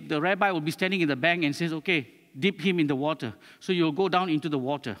 And the rabbi will be standing in the bank and says, okay, dip him in the water. So you'll go down into the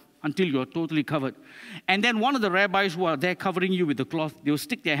water until you're totally covered. And then one of the rabbis who are there covering you with the cloth, they will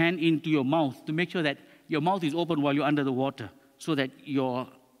stick their hand into your mouth to make sure that your mouth is open while you're under the water, so that your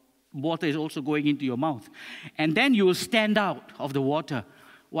water is also going into your mouth. And then you will stand out of the water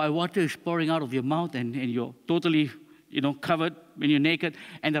while water is pouring out of your mouth, and you're totally covered when you're naked.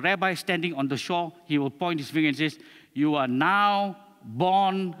 And the rabbi standing on the shore, he will point his finger and says, you are now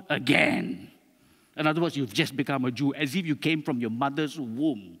born again. In other words, you've just become a Jew, as if you came from your mother's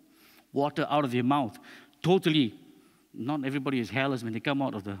womb. Water out of your mouth. Totally. Not everybody is hairless when they come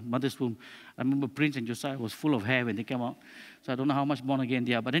out of the mother's womb. I remember Prince and Josiah was full of hair when they came out. So I don't know how much born again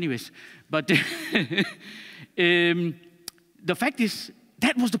they are. But anyways, the fact is,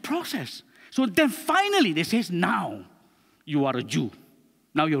 that was the process. So then finally they says, now you are a Jew.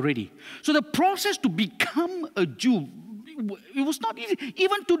 Now you're ready. So the process to become a Jew, it was not easy.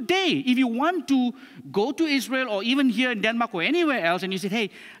 Even today, if you want to go to Israel or even here in Denmark or anywhere else, and you said,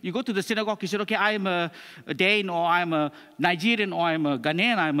 hey, you go to the synagogue, you said, okay, I'm a Dane, or I'm a Nigerian, or I'm a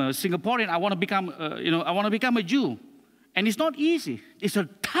Ghanaian, I'm a Singaporean, I want to become a Jew. And it's not easy. It's a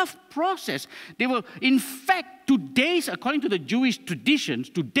tough process. They will, in fact, today's, according to the Jewish traditions,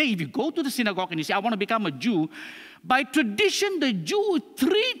 today, if you go to the synagogue and you say, I want to become a Jew, by tradition, the Jew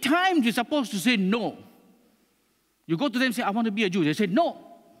 3 times is supposed to say no. You go to them and say, I want to be a Jew. They say, no.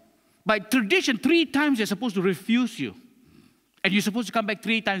 By tradition, 3 times they're supposed to refuse you. And you're supposed to come back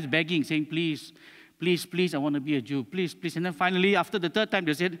 3 times begging, saying, please, please, please, I want to be a Jew. Please, please. And then finally, after the 3rd time,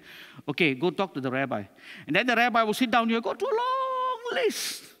 they said, okay, go talk to the rabbi. And then the rabbi will sit down, you'll go to a long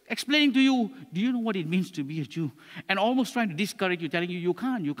list, explaining to you, do you know what it means to be a Jew? And almost trying to discourage you, telling you, you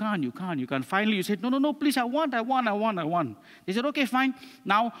can't. Finally, you said, no, please, I want. They said, okay, fine.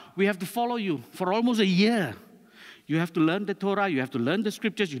 Now we have to follow you for almost a year. You have to learn the Torah, you have to learn the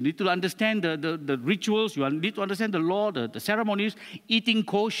scriptures, you need to understand the rituals, you need to understand the law, the ceremonies, eating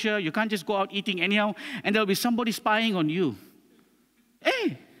kosher. You can't just go out eating anyhow, and there'll be somebody spying on you.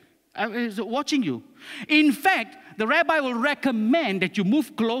 Hey, I was watching you. In fact, the rabbi will recommend that you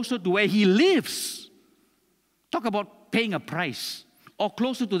move closer to where he lives. Talk about paying a price. Or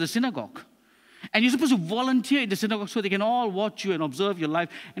closer to the synagogue. And you're supposed to volunteer in the synagogue so they can all watch you and observe your life.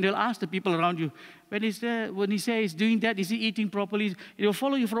 And they'll ask the people around you, when he says he's doing that, is he eating properly? It will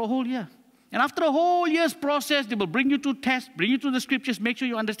follow you for a whole year. And after a whole year's process, they will bring you to tests, bring you to the scriptures, make sure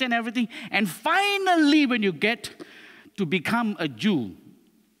you understand everything. And finally, when you get to become a Jew,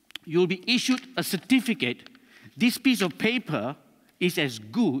 you'll be issued a certificate. This piece of paper is as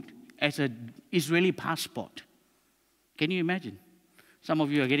good as an Israeli passport. Can you imagine? Some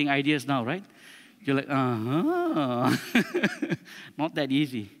of you are getting ideas now, right? You're like, Not that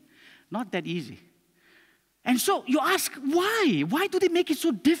easy. Not that easy. And so you ask, why? Why do they make it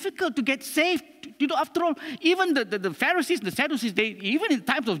so difficult to get saved? You know, after all, even the Pharisees and the Sadducees, even in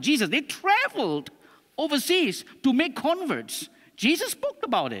times of Jesus, they traveled overseas to make converts. Jesus spoke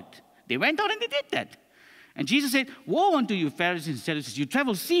about it. They went out and they did that. And Jesus said, woe unto you, Pharisees and Sadducees. You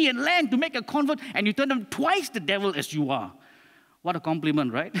travel sea and land to make a convert, and you turn them twice the devil as you are. What a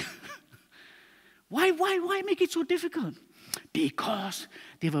compliment, right? Why make it so difficult? Because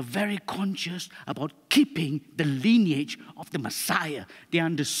they were very conscious about keeping the lineage of the Messiah. They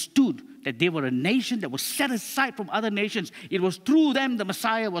understood that they were a nation that was set aside from other nations. It was through them the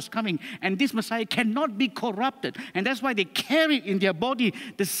Messiah was coming. And this Messiah cannot be corrupted. And that's why they carried in their body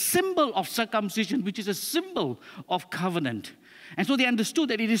the symbol of circumcision, which is a symbol of covenant. And so they understood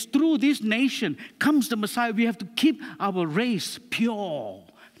that it is through this nation comes the Messiah. We have to keep our race pure.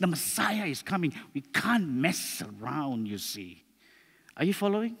 The Messiah is coming. We can't mess around, you see. Are you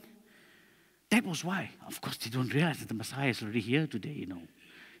following? That was why. Of course, they don't realize that the Messiah is already here today, you know.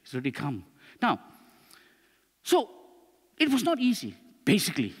 He's already come. Now, so it was not easy,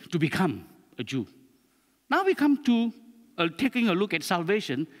 basically, to become a Jew. Now we come to taking a look at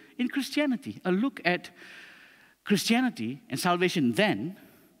salvation in Christianity. A look at Christianity and salvation then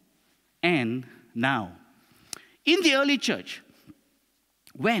and now. In the early church,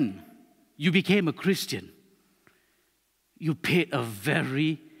 when you became a Christian, you paid a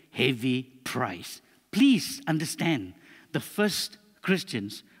very heavy price. Please understand, the first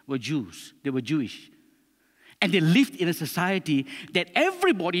Christians were Jews. They were Jewish. And they lived in a society that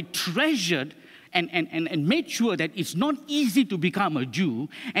everybody treasured and made sure that it's not easy to become a Jew.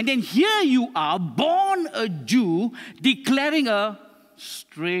 And then here you are, born a Jew, declaring a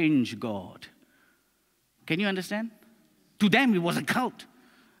strange God. Can you understand? To them, it was a cult.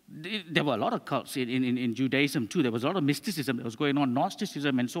 There were a lot of cults in Judaism too. There was a lot of mysticism that was going on,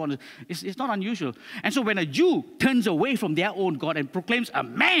 Gnosticism and so on. It's not unusual. And so when a Jew turns away from their own God and proclaims a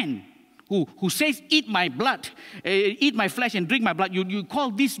man who says, eat my blood, eat my flesh and drink my blood, you call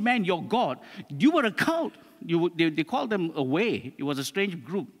this man your God. You were a cult. They called them away. It was a strange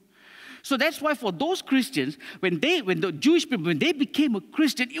group. So that's why for those Christians, when the Jewish people, when they became a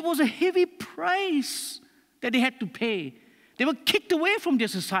Christian, it was a heavy price that they had to pay. They were kicked away from their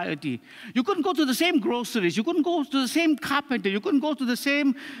society. You couldn't go to the same groceries. You couldn't go to the same carpenter. You couldn't go to the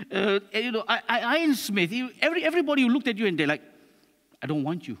same, ironsmith. Everybody who looked at you and they're like, I don't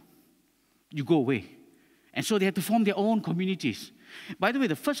want you. You go away. And so they had to form their own communities. By the way,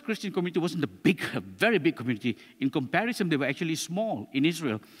 the first Christian community wasn't a very big community. In comparison, they were actually small in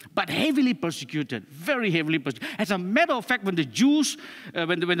Israel, but heavily persecuted, very heavily persecuted. As a matter of fact, when the Jews,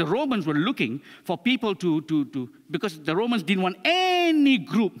 when the Romans were looking for people because the Romans didn't want any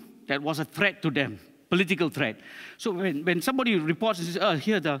group that was a threat to them, political threat. So when somebody reports and says,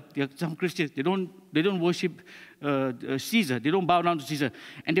 here there are some Christians, they don't worship Caesar, they don't bow down to Caesar,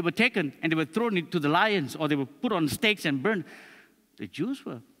 and they were taken and they were thrown into the lions or they were put on stakes and burned. The Jews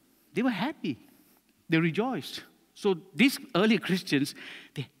they were happy. They rejoiced. So these early Christians,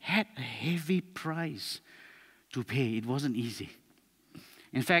 they had a heavy price to pay. It wasn't easy.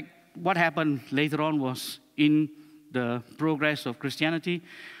 In fact, what happened later on was in the progress of Christianity,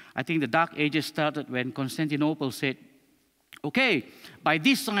 I think the Dark Ages started when Constantinople said, okay, by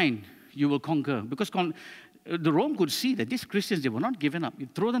this sign you will conquer. Because the Rome could see that these Christians, they were not given up. You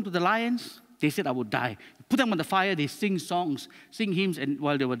throw them to the lions, they said, I would die. Put them on the fire, they sing songs, sing hymns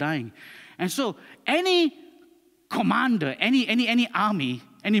while they were dying. And so any commander, any army,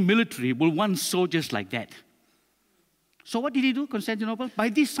 any military will want soldiers like that. So what did he do, Constantinople? By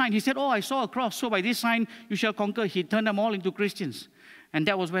this sign, he said, I saw a cross, so by this sign you shall conquer. He turned them all into Christians. And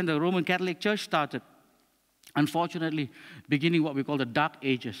that was when the Roman Catholic Church started. Unfortunately, beginning what we call the Dark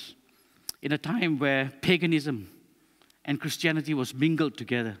Ages, in a time where paganism and Christianity was mingled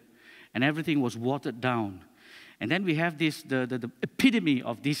together. And everything was watered down. And then we have the epitome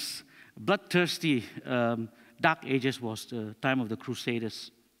of this bloodthirsty Dark Ages was the time of the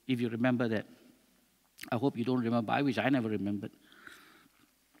Crusaders, if you remember that. I hope you don't remember. I wish I never remembered.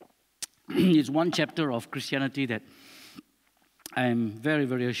 It's one chapter of Christianity that I am very,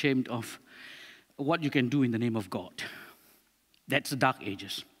 very ashamed of what you can do in the name of God. That's the Dark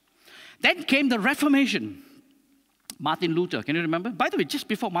Ages. Then came the Reformation. Martin Luther, can you remember? By the way, just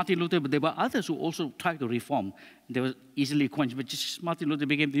before Martin Luther, but there were others who also tried to reform. They were easily quenched, but just Martin Luther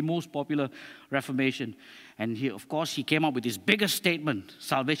became the most popular Reformation. And he, of course, he came up with his biggest statement: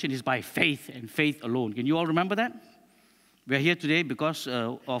 salvation is by faith and faith alone. Can you all remember that? We're here today because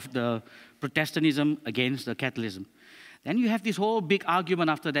of the Protestantism against the Catholicism. Then you have this whole big argument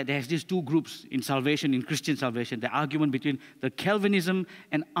after that. There's these two groups in salvation, in Christian salvation, the argument between the Calvinism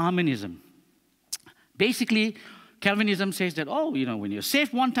and Arminianism. Basically, Calvinism says that, oh, you know, when you're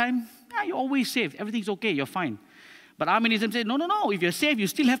saved one time, you're always saved. Everything's okay, you're fine. But Arminianism says, no, no, no. If you're saved, you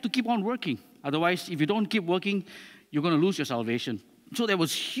still have to keep on working. Otherwise, if you don't keep working, you're going to lose your salvation. So there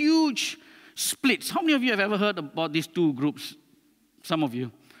was huge splits. How many of you have ever heard about these two groups? Some of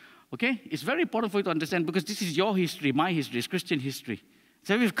you. Okay? It's very important for you to understand because this is your history, my history, it's Christian history.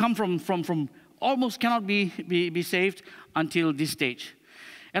 So we've come from almost cannot be saved until this stage.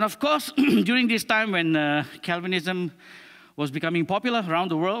 And of course, during this time when Calvinism was becoming popular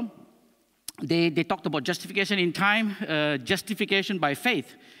around the world, they talked about justification in time, justification by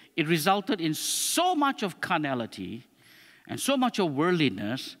faith. It resulted in so much of carnality and so much of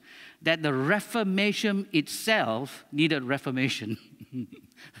worldliness that the Reformation itself needed reformation.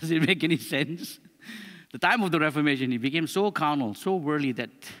 Does it make any sense? The time of the Reformation, it became so carnal, so worldly that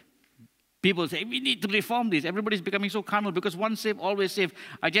people say, we need to reform this. Everybody's becoming so carnal because once saved, always saved.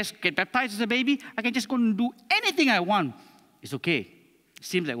 I just get baptized as a baby. I can just go and do anything I want. It's okay. It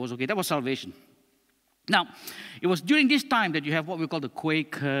seems like it was okay. That was salvation. Now, it was during this time that you have what we call the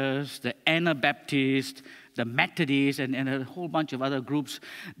Quakers, the Anabaptists, the Methodists, and a whole bunch of other groups.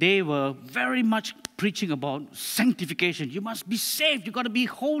 They were very much preaching about sanctification. You must be saved. You've got to be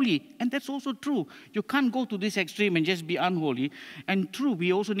holy. And that's also true. You can't go to this extreme and just be unholy. And true,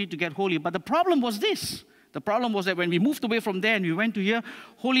 we also need to get holy. But the problem was this. The problem was that when we moved away from there and we went to here,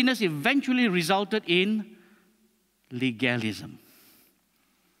 holiness eventually resulted in legalism.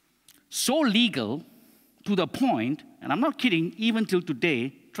 So legal to the point, and I'm not kidding, even till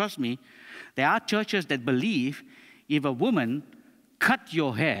today, trust me, there are churches that believe if a woman cut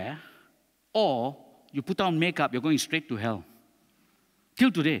your hair or you put on makeup, you're going straight to hell.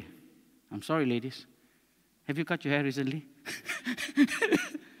 Till today. I'm sorry, ladies. Have you cut your hair recently?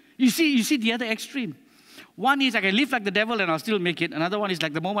 You see the other extreme. One is I can live like the devil and I'll still make it. Another one is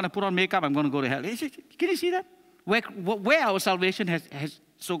like the moment I put on makeup, I'm going to go to hell. Can you see that? Where our salvation has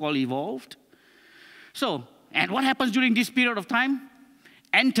so-called evolved. So, and what happens during this period of time?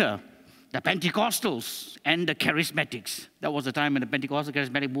 Enter the Pentecostals and the Charismatics. That was the time when the Pentecostal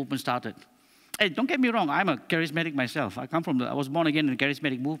Charismatic movement started. Hey, don't get me wrong, I'm a charismatic myself. I was born again in the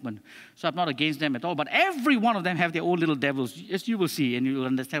charismatic movement, so I'm not against them at all. But every one of them have their own little devils, as you will see, and you will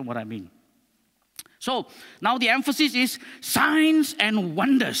understand what I mean. So, now the emphasis is signs and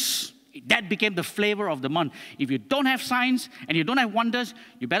wonders. That became the flavor of the month. If you don't have signs and you don't have wonders,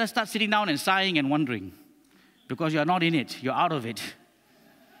 you better start sitting down and sighing and wondering. Because you're not in it, you're out of it.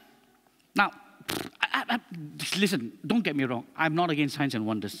 Now, listen, don't get me wrong. I'm not against signs and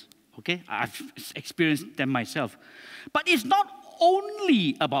wonders, okay? I've experienced them myself. But it's not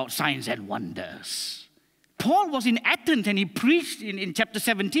only about signs and wonders. Paul was in Athens and he preached in chapter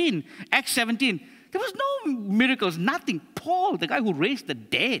 17, Acts 17. There was no miracles, nothing. Paul, the guy who raised the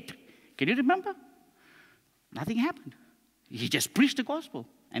dead, can you remember? Nothing happened. He just preached the gospel,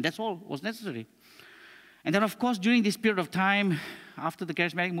 and that's all was necessary. And then, of course, during this period of time, after the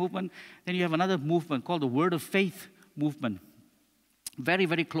charismatic movement, then you have another movement called the Word of Faith movement. Very,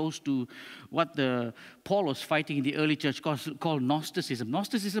 very close to what Paul was fighting in the early church called Gnosticism.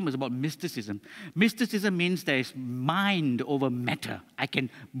 Gnosticism is about mysticism. Mysticism means there is mind over matter. I can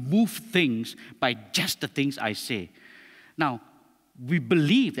move things by just the things I say. Now, we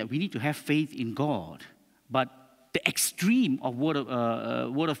believe that we need to have faith in God, but the extreme of word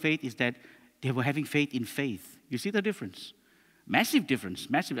of faith is that they were having faith in faith. You see the difference? Massive difference,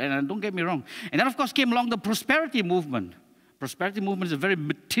 massive. And don't get me wrong. And then, of course, came along the prosperity movement. Prosperity movement is a very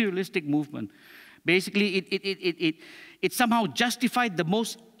materialistic movement. Basically, it somehow justified the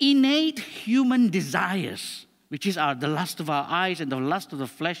most innate human desires, which is the lust of our eyes and the lust of the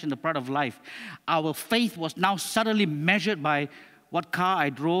flesh and the pride of life. Our faith was now suddenly measured by what car I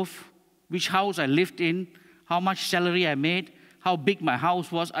drove, which house I lived in, how much salary I made, how big my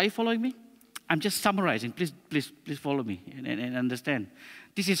house was. Are you following me? I'm just summarizing. Please follow me and understand.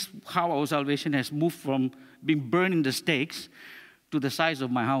 This is how our salvation has moved from being burned in the stakes to the size of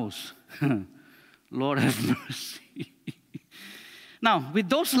my house. Lord have mercy. Now, with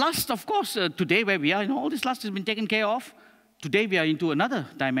those lusts, of course, today where we are, all this lust has been taken care of. Today we are into another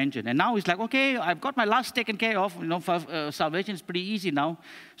dimension. And now it's like, okay, I've got my lust taken care of. For salvation is pretty easy now.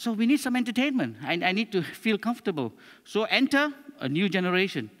 So we need some entertainment. I need to feel comfortable. So enter a new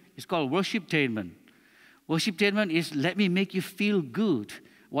generation. It's called worship-tainment. Worship-tainment is let me make you feel good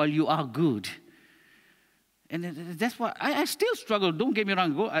while you are good. And that's why I still struggle. Don't get me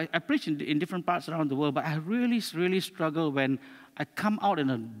wrong. I preach in different parts around the world, but I really, really struggle when I come out in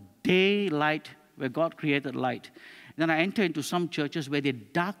a daylight where God created light. Then I enter into some churches where they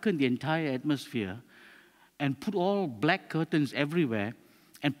darken the entire atmosphere and put all black curtains everywhere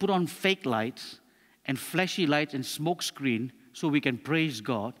and put on fake lights and flashy lights and smoke screen so we can praise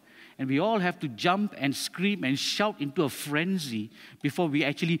God. And we all have to jump and scream and shout into a frenzy before we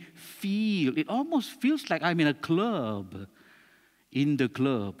actually feel. It almost feels like I'm in a club. In the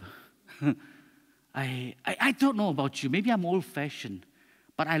club. I don't know about you. Maybe I'm old-fashioned.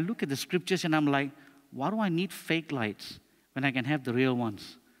 But I look at the scriptures and I'm like, why do I need fake lights when I can have the real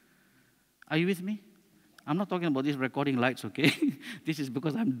ones? Are you with me? I'm not talking about these recording lights, okay? This is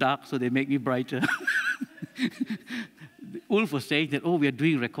because I'm dark, so they make me brighter. Ulf was saying that, we are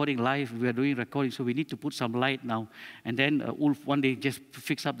doing recording live, we are doing recording, so we need to put some light now. And then Ulf one day just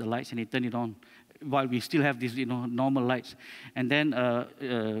fixed up the lights and he turned it on while we still have these, normal lights. And then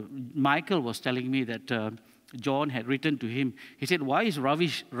Michael was telling me that John had written to him. He said, why is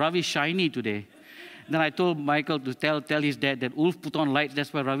Ravi shiny today? Then I told Michael to tell his dad that Ulf put on lights,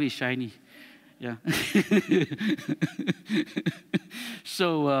 that's why Ravi is shiny. Yeah.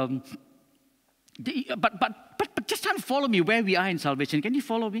 So, but just try to follow me where we are in salvation. Can you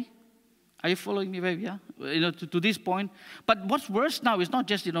follow me? Are you following me where we are? To this point. But what's worse now is not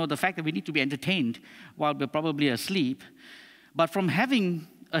just, the fact that we need to be entertained while we're probably asleep, but from having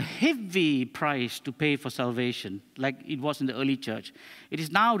a heavy price to pay for salvation, like it was in the early church. It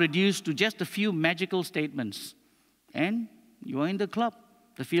is now reduced to just a few magical statements. And you are in the club,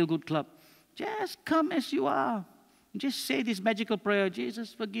 the feel-good club. Just come as you are. Just say this magical prayer,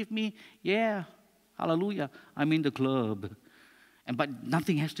 Jesus, forgive me. Yeah, hallelujah, I'm in the club. But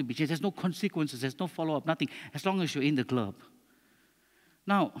nothing has to be changed. There's no consequences. There's no follow-up, nothing, as long as you're in the club.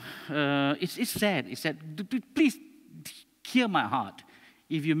 Now, it's sad. It's sad. Please hear my heart.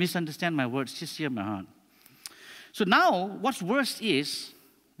 If you misunderstand my words, just hear my heart. So now, what's worse is,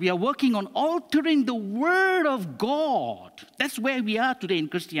 we are working on altering the Word of God. That's where we are today in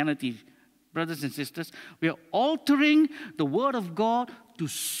Christianity, brothers and sisters. We are altering the Word of God to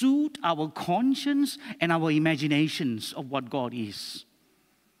suit our conscience and our imaginations of what God is.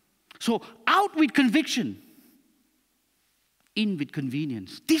 So, out with conviction, in with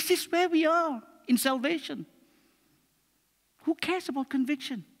convenience. This is where we are in salvation. Who cares about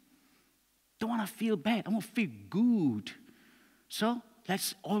conviction? Don't want to feel bad. I want to feel good. So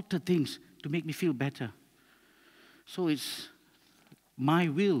let's alter things to make me feel better. So it's my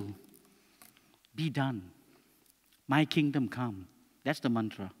will be done. My kingdom come. That's the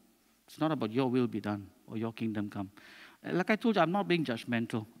mantra. It's not about your will be done or your kingdom come. Like I told you, I'm not being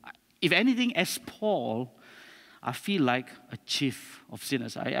judgmental. If anything, as Paul, I feel like a chief of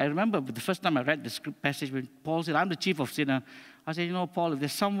sinners. I remember the first time I read the script passage when Paul said, I'm the chief of sinners. I said, Paul, if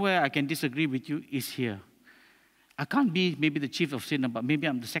there's somewhere I can disagree with you, it's here. I can't be maybe the chief of sinners, but maybe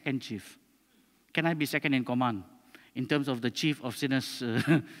I'm the second chief. Can I be second in command in terms of the chief of sinners?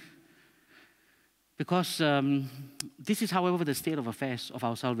 Because this is, however, the state of affairs of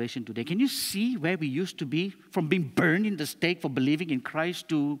our salvation today. Can you see where we used to be from being burned in the stake for believing in Christ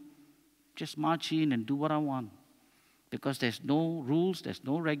to just march in and do what I want? Because there's no rules, there's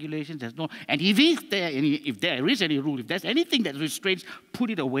no regulations, and if there is any rule, if there's anything that restrains, put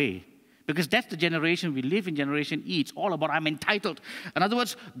it away. Because that's the generation we live in, Generation E. It's all about I'm entitled. In other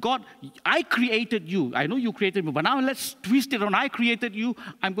words, God, I created you. I know you created me, but now let's twist it on. I created you.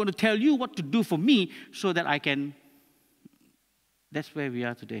 I'm going to tell you what to do for me so that I can. That's where we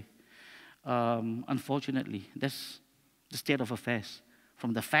are today. Unfortunately, that's the state of affairs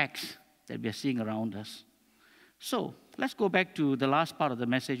from the facts that we are seeing around us. So, let's go back to the last part of the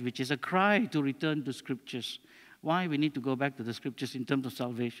message, which is a cry to return to Scriptures. Why we need to go back to the Scriptures in terms of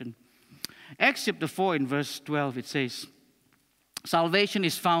salvation. Acts chapter 4 in verse 12, it says, salvation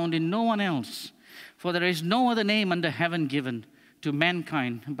is found in no one else, for there is no other name under heaven given to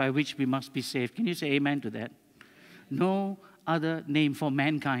mankind by which we must be saved. Can you say amen to that? No other name for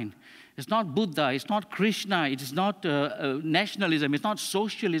mankind. It's not Buddha, it's not Krishna, it is not nationalism, it's not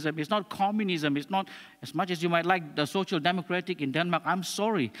socialism, it's not communism, it's not, as much as you might like the social democratic in Denmark, I'm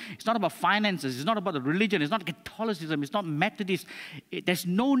sorry. It's not about finances, it's not about the religion, it's not Catholicism, it's not Methodist. There's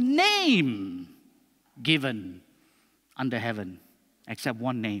no name given under heaven except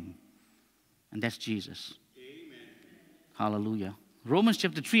one name, and that's Jesus. Amen. Hallelujah. Romans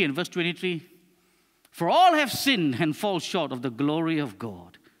chapter 3 and verse 23. For all have sinned and fall short of the glory of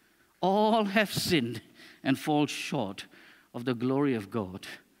God. All have sinned and fall short of the glory of God.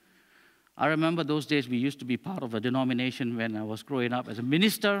 I remember those days we used to be part of a denomination when I was growing up as a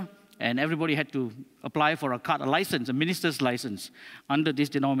minister, and everybody had to apply for a license, a minister's license, under this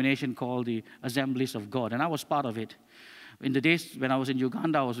denomination called the Assemblies of God, and I was part of it. In the days when I was in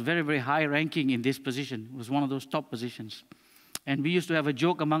Uganda, I was very, very high ranking in this position. It was one of those top positions. And we used to have a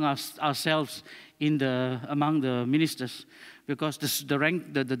joke among ourselves among the ministers, because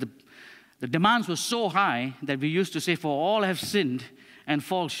the demands were so high that we used to say, for all have sinned and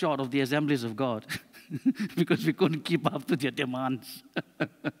fall short of the assemblies of God, because we couldn't keep up to their demands.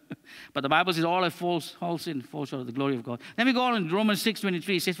 But the Bible says all sin, fall short of the glory of God. Then we go on in Romans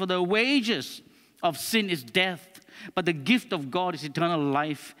 6:23, it says, for the wages of sin is death, but the gift of God is eternal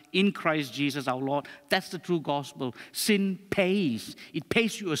life in Christ Jesus our Lord. That's the true gospel. Sin pays. It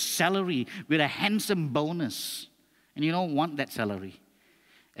pays you a salary with a handsome bonus. And you don't want that salary.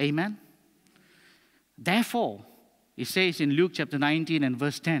 Amen? Therefore, it says in Luke chapter 19 and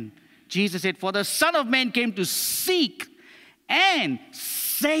verse 10, Jesus said, for the Son of Man came to seek and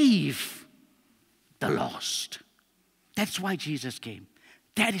save the lost. That's why Jesus came.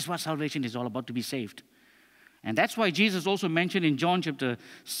 That is what salvation is all about, to be saved. And that's why Jesus also mentioned in John chapter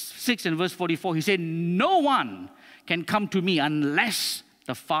 6 and verse 44, he said, no one can come to me unless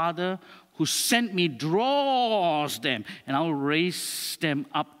the Father who sent me draws them, and I'll raise them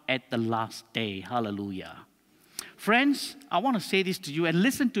up at the last day. Hallelujah. Friends, I want to say this to you, and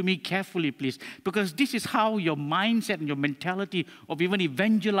listen to me carefully, please, because this is how your mindset and your mentality of even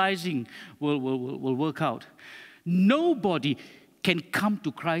evangelizing will work out. Nobody can come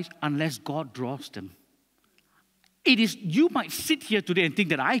to Christ unless God draws them. You might sit here today and think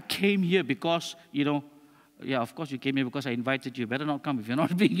that I came here because, yeah, of course you came here because I invited you. Better not come if you're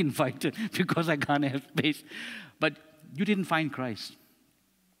not being invited, because I can't have space. But you didn't find Christ.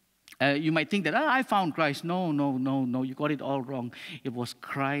 You might think that, I found Christ. No, you got it all wrong. It was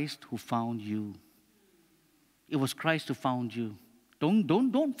Christ who found you. It was Christ who found you.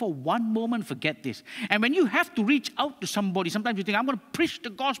 Don't for one moment forget this. And when you have to reach out to somebody, sometimes you think, I'm going to preach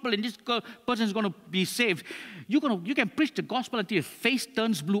the gospel and this person is going to be saved. You can preach the gospel until your face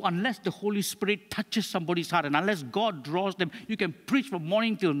turns blue unless the Holy Spirit touches somebody's heart. And unless God draws them, you can preach from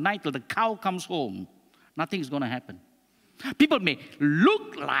morning till night till the cow comes home. Nothing is going to happen. People may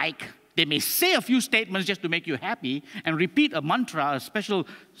look like they may say a few statements just to make you happy and repeat a mantra, a special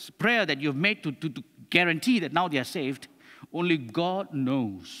prayer that you've made to guarantee that now they are saved. Only God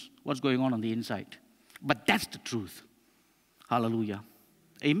knows what's going on the inside. But that's the truth. Hallelujah.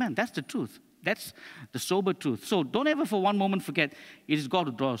 Amen. That's the truth. That's the sober truth. So don't ever for one moment forget it is God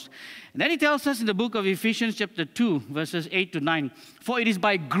who draws. And then he tells us in the book of Ephesians chapter 2, verses 8 to 9, for it is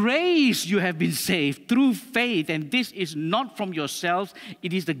by grace you have been saved through faith, and this is not from yourselves,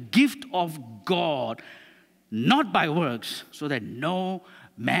 it is the gift of God, not by works, so that no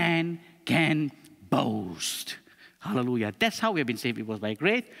man can boast. Hallelujah. That's how we have been saved. It was by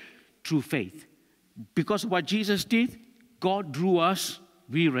grace, through faith. Because of what Jesus did, God drew us,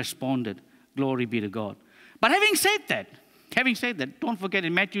 we responded. Glory be to God. But having said that, don't forget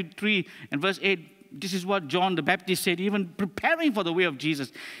in Matthew 3 and verse 8, this is what John the Baptist said, even preparing for the way of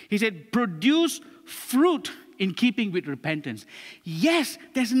Jesus. He said, produce fruit in keeping with repentance. Yes,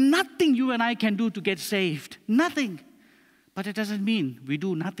 there's nothing you and I can do to get saved. Nothing. But it doesn't mean we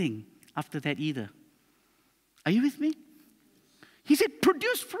do nothing after that either. Are you with me? He said,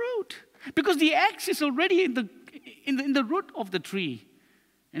 produce fruit. Because the axe is already in the root of the tree.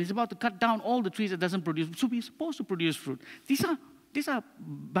 And it's about to cut down all the trees that doesn't produce. So we're supposed to produce fruit. These are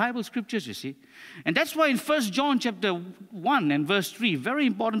Bible scriptures, you see. And that's why in 1 John chapter 1 and verse 3, very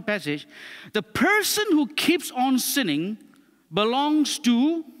important passage, the person who keeps on sinning belongs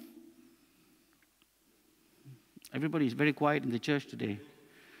to... Everybody is very quiet in the church today.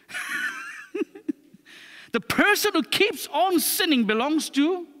 The person who keeps on sinning belongs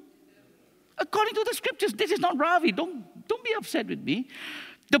to, according to the scriptures. This is not Ravi. Don't be upset with me.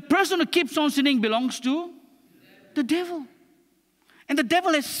 The person who keeps on sinning belongs to the devil. And the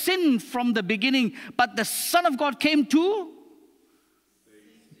devil has sinned from the beginning. But the Son of God came to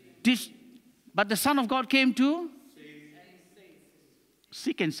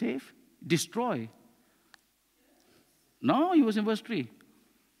seek and save. destroy. No, he was in verse 3.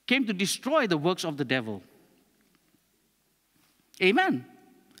 Came to destroy the works of the devil. Amen.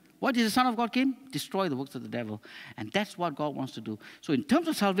 What is the Son of God came? Destroy the works of the devil. And that's what God wants to do. So in terms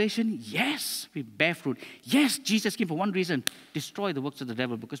of salvation, yes, we bear fruit. Yes, Jesus came for one reason, destroy the works of the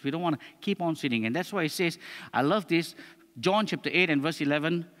devil, because we don't want to keep on sinning. And that's why it says, I love this, John chapter 8 and verse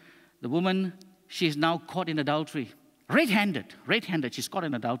 11, the woman, she is now caught in adultery. Red-handed, she's caught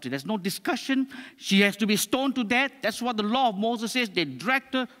in adultery. There's no discussion. She has to be stoned to death. That's what the law of Moses says. They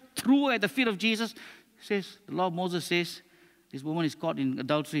dragged her, threw her at the feet of Jesus. It says, the law of Moses says, this woman is caught in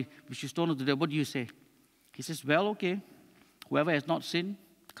adultery. We should stone her to death. What do you say? He says, well, okay. Whoever has not sinned,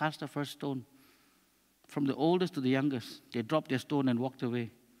 cast the first stone. From the oldest to the youngest, they dropped their stone and walked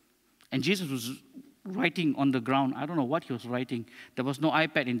away. And Jesus was writing on the ground. I don't know what he was writing. There was no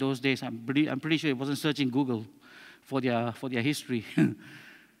iPad in those days. I'm pretty sure he wasn't searching Google for their history.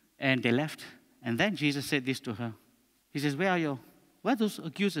 And they left. And then Jesus said this to her. He says, where are those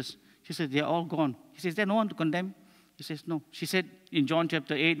accusers? She said, they're all gone. He says, is there no one to condemn? He says, no. She said in John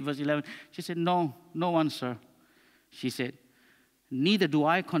chapter 8, verse 11, she said, no one, sir. She said, neither do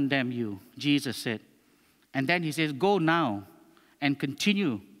I condemn you, Jesus said. And then he says, go now and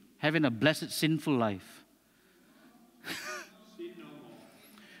continue having a blessed sinful life.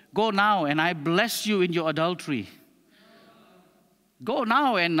 Go now and I bless you in your adultery. Go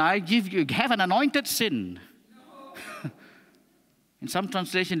now and I have an anointed sin. In some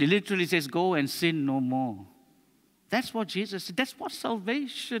translation, it literally says, go and sin no more. That's what Jesus said. That's what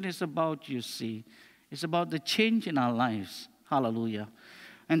salvation is about, you see. It's about the change in our lives. Hallelujah.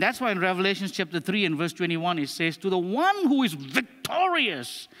 And that's why in Revelation chapter 3 and verse 21, it says, to the one who is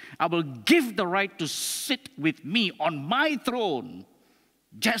victorious, I will give the right to sit with me on my throne,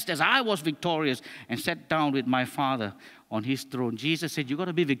 just as I was victorious and sat down with my Father on his throne. Jesus said, you've got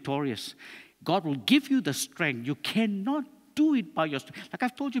to be victorious. God will give you the strength. You cannot do it by yourself. Like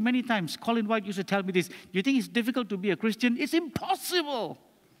I've told you many times, Colin White used to tell me this, you think it's difficult to be a Christian? It's impossible.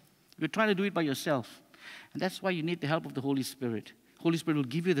 You try to do it by yourself. And that's why you need the help of the Holy Spirit. Holy Spirit will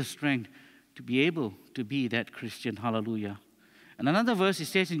give you the strength to be able to be that Christian. Hallelujah. And another verse, it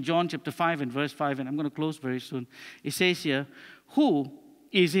says in John chapter 5 and verse 5, and I'm going to close very soon. It says here, who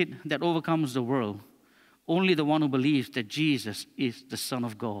is it that overcomes the world? Only the one who believes that Jesus is the Son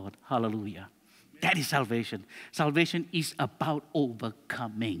of God. Hallelujah. That is salvation. Salvation is about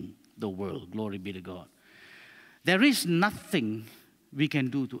overcoming the world. Glory be to God. There is nothing we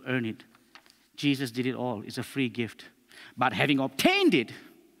can do to earn it. Jesus did it all. It's a free gift. But having obtained it,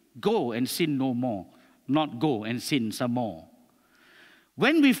 go and sin no more. Not go and sin some more.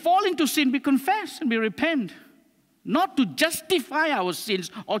 When we fall into sin, we confess and we repent. Not to justify our sins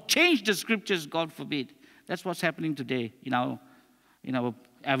or change the scriptures, God forbid. That's what's happening today in our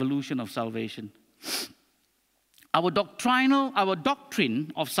evolution of salvation. Our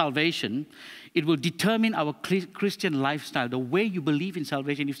doctrine of salvation, it will determine our Christian lifestyle, the way you believe in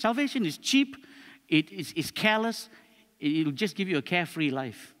salvation. If salvation is cheap, it is careless, it will just give you a carefree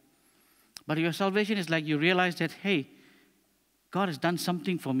life. But if your salvation is like you realize that, hey, God has done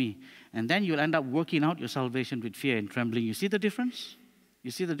something for me, and then you'll end up working out your salvation with fear and trembling. You see the difference?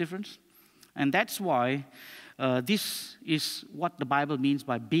 You see the difference? And that's why this is what the Bible means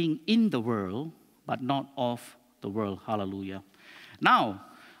by being in the world, but not of the world. Hallelujah. Now,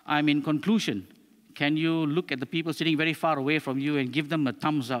 I'm in conclusion. Can you look at the people sitting very far away from you and give them a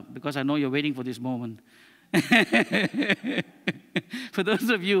thumbs up? Because I know you're waiting for this moment. For those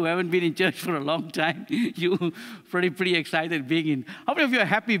of you who haven't been in church for a long time, you're pretty excited being in. How many of you are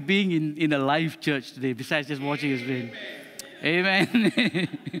happy being in a live church today, besides just watching us being? Amen.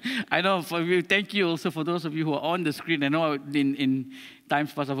 I know for you, thank you also for those of you who are on the screen. I know in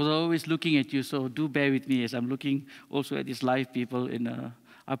times past I was always looking at you, so do bear with me as I'm looking also at these live people.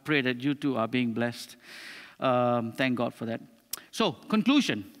 I pray that you too are being blessed. Thank God for that. So,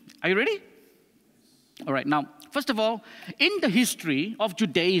 conclusion. Are you ready? All right. Now, first of all, in the history of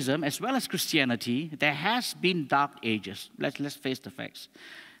Judaism as well as Christianity, there has been dark ages. Let's face the facts.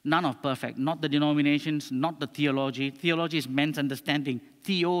 None are perfect. Not the denominations, not the theology. Theology is man's understanding.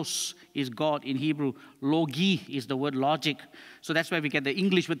 Theos is God in Hebrew. Logi is the word logic. So that's where we get the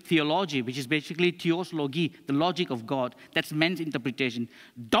English word theology, which is basically theos logi, the logic of God. That's man's interpretation.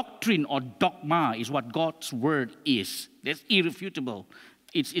 Doctrine or dogma is what God's word is. That's irrefutable.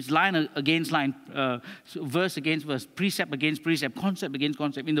 It's line against line, verse against verse, precept against precept, concept against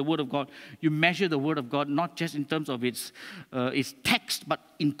concept in the Word of God. You measure the Word of God not just in terms of its text, but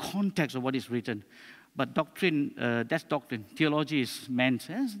in context of what is written. But doctrine, that's doctrine. Theology is man's.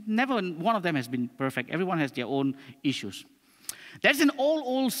 Never one of them has been perfect. Everyone has their own issues. That's an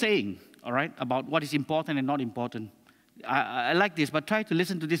old saying. all right, about what is important and not important. I like this, but try to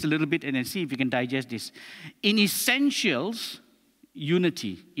listen to this a little bit and then see if you can digest this. In essentials,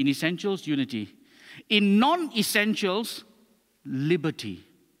 unity. In essentials, unity. In non-essentials, liberty.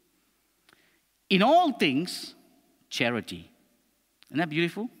 In all things, charity. Isn't that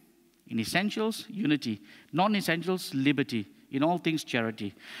beautiful? In essentials, unity. Non-essentials, liberty. In all things,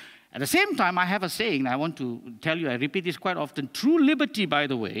 charity. At the same time, I have a saying I want to tell you, I repeat this quite often. True liberty, by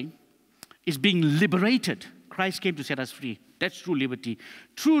the way, is being liberated. Christ came to set us free. That's true liberty.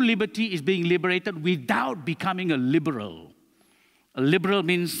 True liberty is being liberated without becoming a liberal. A liberal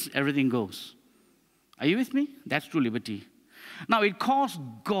means everything goes. Are you with me? That's true liberty. Now, it cost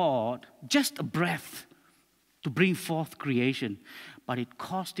God just a breath to bring forth creation, but it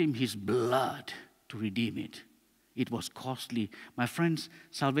cost him his blood to redeem it. It was costly. My friends,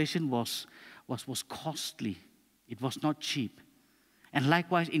 salvation was costly. It was not cheap. And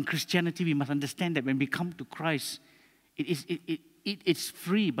likewise, in Christianity, we must understand that when we come to Christ, it's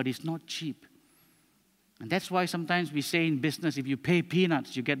free, but it's not cheap. And that's why sometimes we say in business, if you pay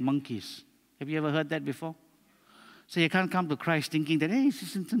peanuts, you get monkeys. Have you ever heard that before? So you can't come to Christ thinking that, hey, this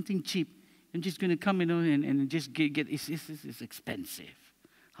isn't something cheap. I'm just going to come, and just get it's expensive.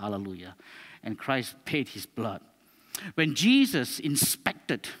 Hallelujah. And Christ paid his blood. When Jesus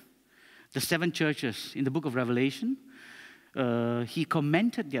inspected the 7 churches in the book of Revelation, he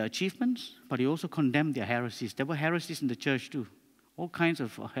commented their achievements, but he also condemned their heresies. There were heresies in the church too. All kinds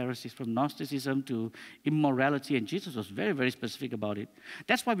of heresies, from Gnosticism to immorality, and Jesus was very, very specific about it.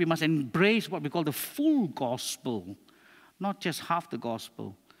 That's why we must embrace what we call the full gospel, not just half the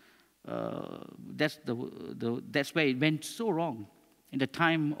gospel. That's where it went so wrong in the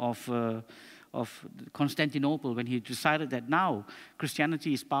time of Constantinople, when he decided that now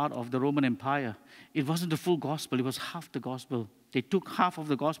Christianity is part of the Roman Empire. It wasn't the full gospel, it was half the gospel. They took half of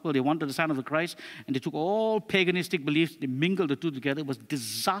the gospel, they wanted the sign of the Christ, and they took all paganistic beliefs, they mingled the two together. It was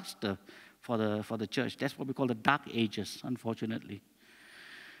disaster for the church. That's what we call the Dark Ages, unfortunately.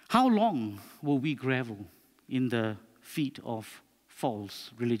 How long will we grovel in the feet of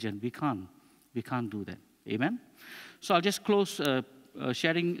false religion? We can't do that. Amen? So I'll just close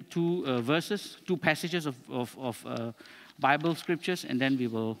sharing 2 verses, 2 passages of Bible scriptures, and then we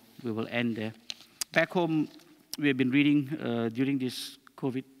will end there. Back home, we have been reading during this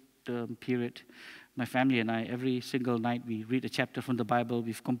COVID period. My family and I, every single night, we read a chapter from the Bible.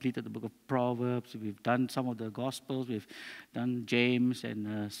 We've completed the book of Proverbs. We've done some of the Gospels. We've done James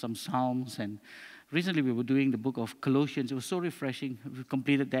and some Psalms. And recently, we were doing the book of Colossians. It was so refreshing. We've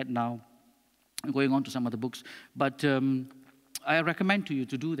completed that now. I'm going on to some other books. But I recommend to you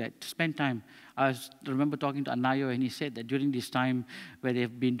to do that, to spend time. I remember talking to Anayo, and he said that during this time where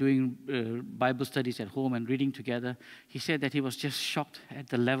they've been doing Bible studies at home and reading together, he said that he was just shocked at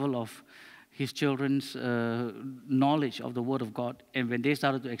the level of his children's knowledge of the Word of God, and when they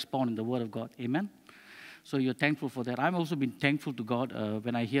started to expound in the Word of God. Amen? So you're thankful for that. I've also been thankful to God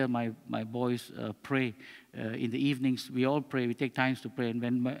when I hear my boys pray in the evenings. We all pray. We take times to pray. And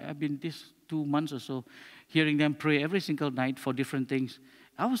when I've been this 2 months or so, hearing them pray every single night for different things,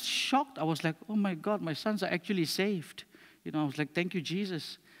 I was shocked. I was like, oh my God, my sons are actually saved. I was like, thank you,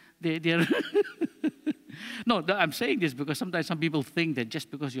 Jesus. They're No, I'm saying this because sometimes some people think that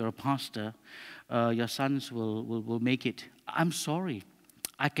just because you're a pastor, your sons will make it. I'm sorry.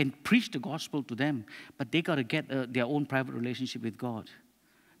 I can preach the gospel to them, but they got to get their own private relationship with God.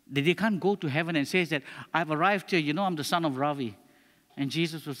 They can't go to heaven and say that, I've arrived here, I'm the son of Ravi. And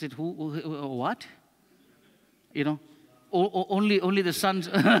Jesus will say, what? Only the sons,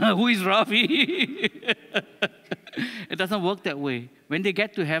 who is Ravi? It doesn't work that way. When they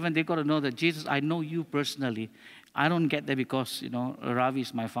get to heaven, they got to know that, Jesus, I know you personally. I don't get there because, Ravi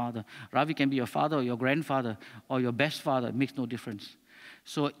is my father. Ravi can be your father or your grandfather or your best father. It makes no difference.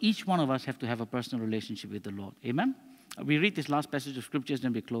 So each one of us have to have a personal relationship with the Lord. Amen? We read this last passage of scriptures,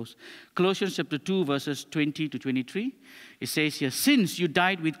 then we close. Colossians chapter 2, verses 20 to 23. It says here, since you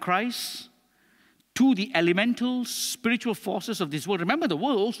died with Christ to the elemental spiritual forces of this world. Remember, the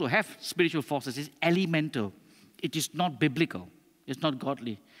world also have spiritual forces. It's elemental. It is not biblical. It's not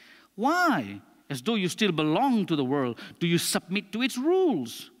godly. Why? As though you still belong to the world, do you submit to its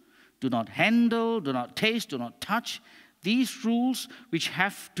rules? Do not handle, do not taste, do not touch. These rules, which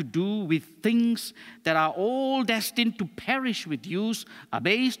have to do with things that are all destined to perish with use, are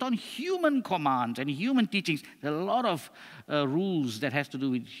based on human commands and human teachings. There are a lot of rules that has to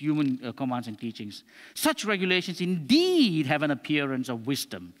do with human commands and teachings. Such regulations indeed have an appearance of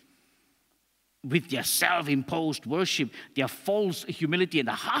wisdom. with their self-imposed worship, their false humility, and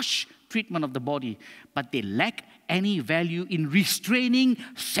the harsh treatment of the body, but they lack any value in restraining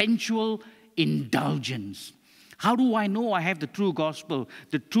sensual indulgence. How do I know I have the true gospel?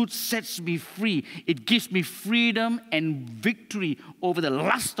 The truth sets me free. It gives me freedom and victory over the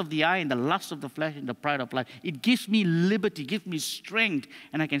lust of the eye and the lust of the flesh and the pride of life. It gives me liberty, gives me strength.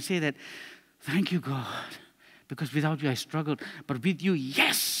 And I can say that, thank you, God, because without you I struggled. But with you,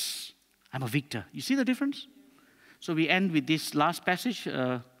 yes, I'm a victor. You see the difference? So we end with this last passage,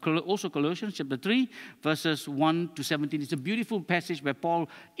 also Colossians chapter 3, verses 1 to 17. It's a beautiful passage where Paul,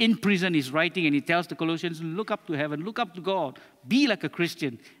 in prison, is writing and he tells the Colossians, look up to heaven, look up to God, be like a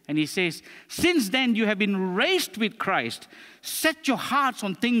Christian. And he says, since then you have been raised with Christ. Set your hearts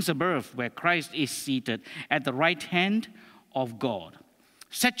on things above, where Christ is seated at the right hand of God.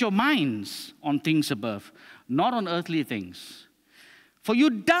 Set your minds on things above, not on earthly things. For you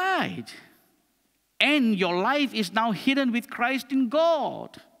died, and your life is now hidden with Christ in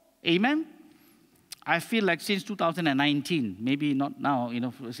God. Amen? I feel like since 2019, maybe not now,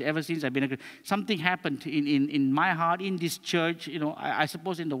 ever since I've been a Christian, something happened in my heart, in this church, I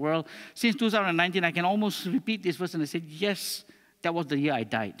suppose in the world. Since 2019, I can almost repeat this verse and I said, yes, that was the year I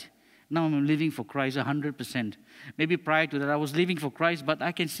died. Now I'm living for Christ 100%. Maybe prior to that, I was living for Christ, but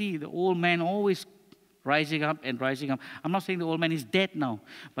I can see the old man always rising up and rising up. I'm not saying the old man is dead now,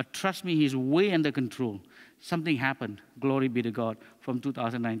 but trust me, he's way under control. Something happened, glory be to God, from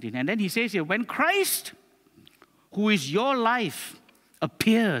 2019. And then he says here, when Christ, who is your life,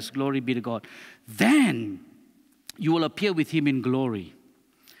 appears, glory be to God, then you will appear with him in glory.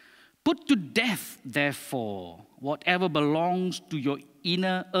 Put to death, therefore, whatever belongs to your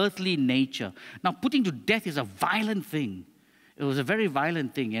inner earthly nature. Now, putting to death is a violent thing. It was a very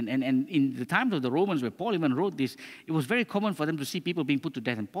violent thing. And in the times of the Romans, where Paul even wrote this, it was very common for them to see people being put to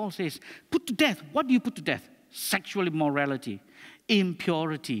death. And Paul says, put to death. What do you put to death? Sexual immorality,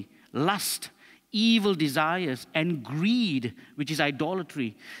 impurity, lust, evil desires, and greed, which is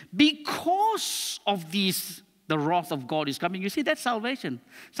idolatry. Because of these, the wrath of God is coming. You see, that's salvation.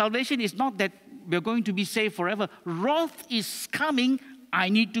 Salvation is not that we're going to be saved forever. Wrath is coming. I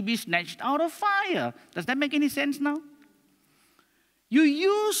need to be snatched out of fire. Does that make any sense now? You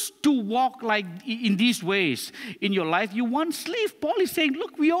used to walk like in these ways in your life. You once lived. Paul is saying,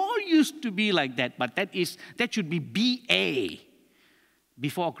 look, we all used to be like that, but that should be BA,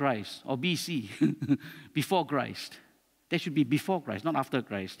 before Christ, or BC, before Christ. That should be before Christ, not after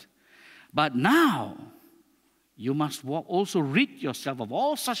Christ. But now, you must also rid yourself of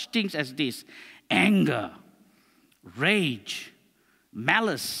all such things as this: anger, rage,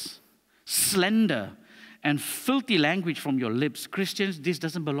 malice, slander, and filthy language from your lips. Christians, this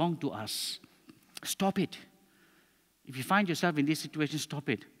doesn't belong to us. Stop it. If you find yourself in this situation, stop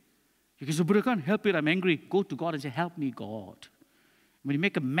it. You can say, but I can't help it, I'm angry. Go to God and say, help me, God. When you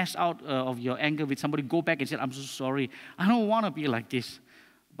make a mess out of your anger with somebody, go back and say, I'm so sorry. I don't want to be like this,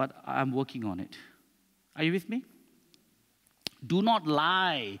 but I'm working on it. Are you with me? Do not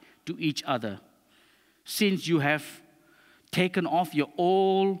lie to each other, since you have taken off your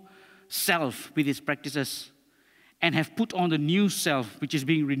old self with its practices and have put on the new self, which is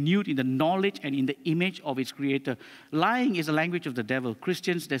being renewed in the knowledge and in the image of its creator. Lying is the language of the devil.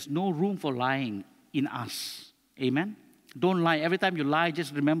 Christians, there's no room for lying in us. Amen? Don't lie. Every time you lie,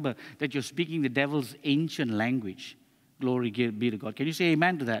 just remember that you're speaking the devil's ancient language. Glory be to God. Can you say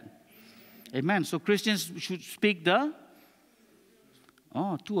amen to that? Amen. So Christians should speak the...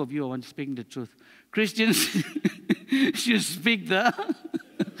 Oh, two of you are speaking the truth. Christians should speak the...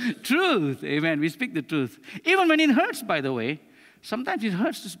 truth. Amen. We speak the truth. Even when it hurts, by the way. Sometimes it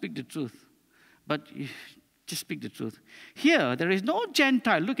hurts to speak the truth. But just speak the truth. Here, there is no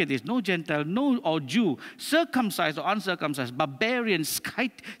Gentile. Look at this. No Gentile, no or Jew, circumcised or uncircumcised, barbarian,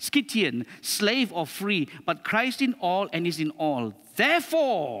 Scythian, slave or free, but Christ in all and is in all.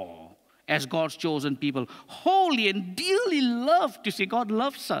 Therefore, as God's chosen people, holy and dearly loved, you see, God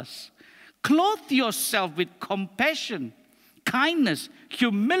loves us. Clothe yourself with compassion, kindness,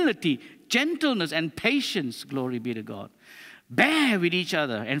 humility, gentleness, and patience. Glory be to God. Bear with each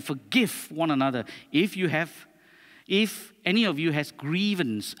other and forgive one another if any of you has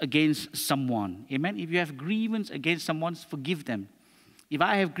grievance against someone. Amen? If you have grievance against someone, forgive them. If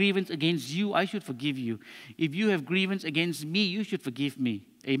I have grievance against you, I should forgive you. If you have grievance against me, you should forgive me.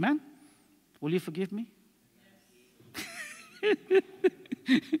 Amen? Will you forgive me? Yes.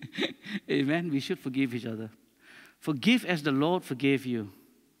 Amen? We should forgive each other. Forgive as the Lord forgave you.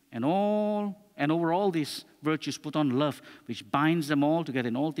 And over all these virtues, put on love, which binds them all together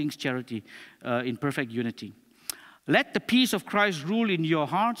in all things charity, in perfect unity. Let the peace of Christ rule in your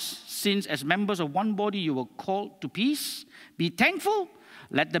hearts, since as members of one body you were called to peace. Be thankful.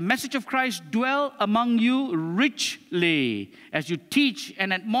 Let the message of Christ dwell among you richly as you teach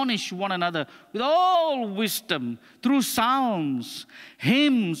and admonish one another with all wisdom through psalms,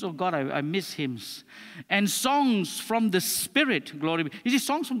 hymns, oh God, I miss hymns, and songs from the Spirit. Glory be. You see,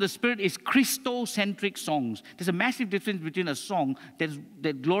 songs from the Spirit is Christocentric songs. There's a massive difference between a song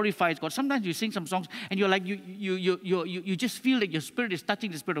that glorifies God. Sometimes you sing some songs and you're like, you just feel that your spirit is touching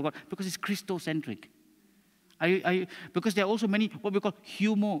the Spirit of God because it's Christocentric. Because there are also many what we call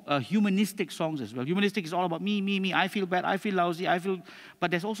humanistic songs as well. Humanistic is all about me. I feel bad, I feel lousy, but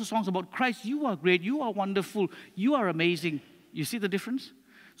there's also songs about Christ. You are great, you are wonderful, you are amazing. You see the difference?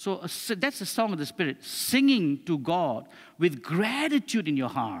 So that's the song of the Spirit, singing to God with gratitude in your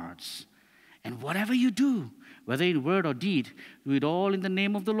hearts. And whatever you do, whether in word or deed, do it all in the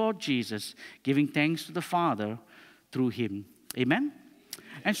name of the Lord Jesus, giving thanks to the Father through him. Amen?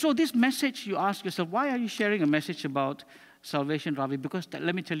 And so this message, you ask yourself, why are you sharing a message about salvation, Ravi? Because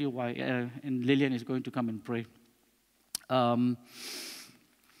let me tell you why, and Lillian is going to come and pray.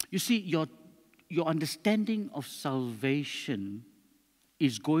 You see, your understanding of salvation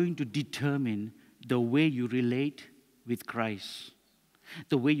is going to determine the way you relate with Christ,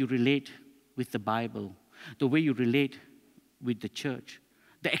 the way you relate with the Bible, the way you relate with the church,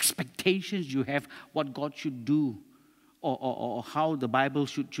 the expectations you have, what God should do, or how the Bible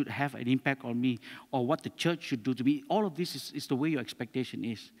should have an impact on me, or what the church should do to me. All of this is the way your expectation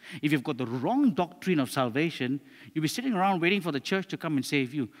is. If you've got the wrong doctrine of salvation, you'll be sitting around waiting for the church to come and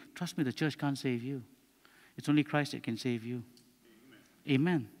save you. Trust me, the church can't save you. It's only Christ that can save you.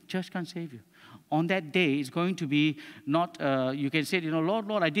 Amen. Church can't save you. On that day, it's going to be not, you can say,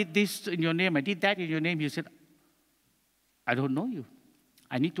 Lord, I did this in your name, I did that in your name. You said, I don't know you.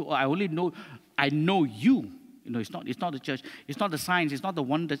 I know you. It's not the church. It's not the signs. It's not the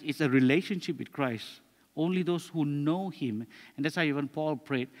wonders. It's a relationship with Christ. Only those who know him. And that's how even Paul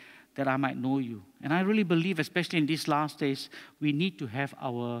prayed, that I might know you. And I really believe, especially in these last days, we need to have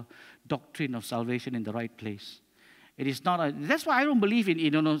our doctrine of salvation in the right place. It is not that's why I don't believe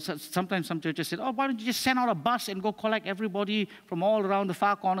in, sometimes some churches say, why don't you just send out a bus and go collect everybody from all around the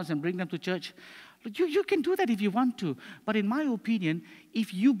far corners and bring them to church? You can do that if you want to. But in my opinion,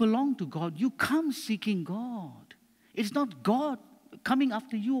 if you belong to God, you come seeking God. It's not God coming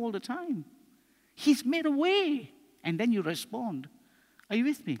after you all the time. He's made a way, and then you respond. Are you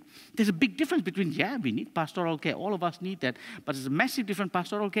with me? There's a big difference between, we need pastoral care. All of us need that. But there's a massive difference.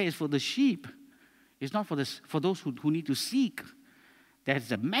 Pastoral care is for the sheep. It's not for those who need to seek.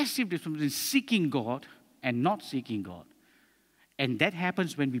 There's a massive difference between seeking God and not seeking God. And that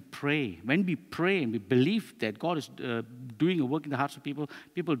happens when we pray. When we pray and we believe that God is doing a work in the hearts of people,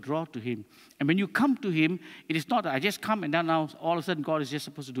 people draw to him. And when you come to him, it is not, I just come and now all of a sudden God is just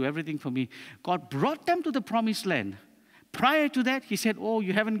supposed to do everything for me. God brought them to the promised land. Prior to that, he said,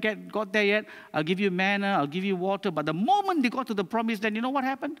 you haven't got there yet. I'll give you manna, I'll give you water. But the moment they got to the promised land, you know what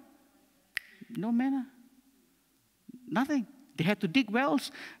happened? No manna. Nothing. They had to dig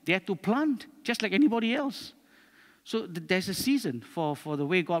wells. They had to plant, just like anybody else. So there's a season for the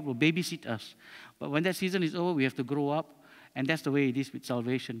way God will babysit us. But when that season is over, we have to grow up. And that's the way it is with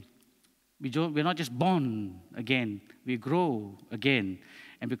salvation. We're not just born again. We grow again.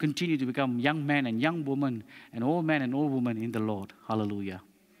 And we continue to become young men and young women and old men and old women in the Lord. Hallelujah.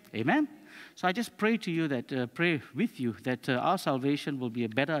 Amen? So I just pray to you that, pray with you that our salvation will be a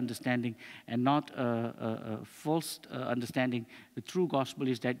better understanding and not a false understanding. The true gospel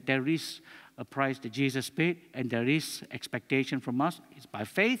is that there is a price that Jesus paid, and there is expectation from us. It's by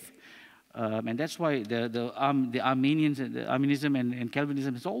faith. And that's why the Arminians, the Arminianism and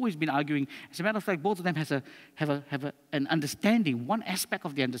Calvinism has always been arguing. As a matter of fact, both of them have an understanding, one aspect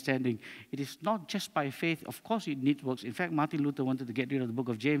of the understanding. It is not just by faith. Of course, it needs works. In fact, Martin Luther wanted to get rid of the book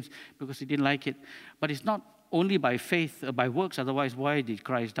of James because he didn't like it. But it's not only by faith, by works. Otherwise, why did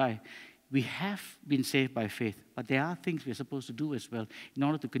Christ die? We have been saved by faith, but there are things we're supposed to do as well in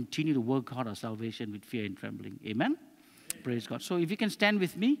order to continue to work out our salvation with fear and trembling. Amen? Praise God. So if you can stand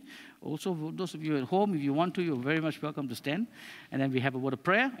with me, also those of you at home, if you want to, you're very much welcome to stand. And then we have a word of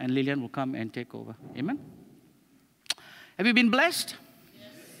prayer, and Lillian will come and take over. Amen? Have you been blessed?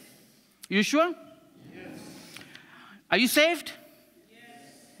 Yes. You sure? Yes. Are you saved? Yes.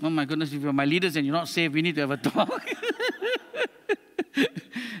 Oh my goodness, if you're my leaders and you're not saved, we need to have a talk.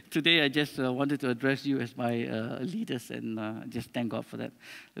 Today, I just wanted to address you as my leaders and just thank God for that.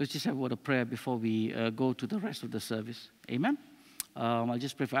 Let's just have a word of prayer before we go to the rest of the service. Amen? I'll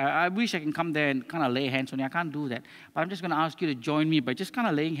just pray for you. I wish I can come there and kind of lay hands on you. I can't do that. But I'm just going to ask you to join me by just kind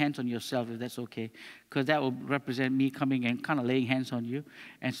of laying hands on yourself, if that's okay. Because that will represent me coming and kind of laying hands on you.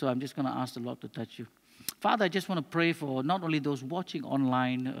 And so I'm just going to ask the Lord to touch you. Father, I just want to pray for not only those watching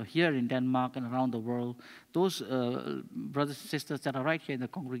online here in Denmark and around the world, those brothers and sisters that are right here in the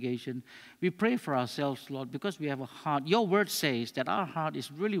congregation. We pray for ourselves, Lord, because we have a heart. Your word says that our heart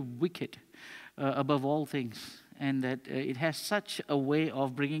is really wicked above all things, and that it has such a way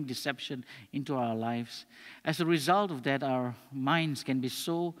of bringing deception into our lives. As a result of that, our minds can be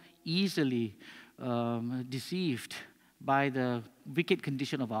so easily deceived by the wicked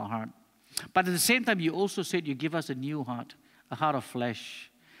condition of our heart. But at the same time, you also said you give us a new heart, a heart of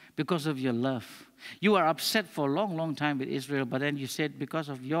flesh, because of your love. You are upset for a long, long time with Israel, but then you said because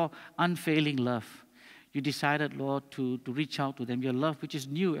of your unfailing love, you decided, Lord, to reach out to them. Your love, which is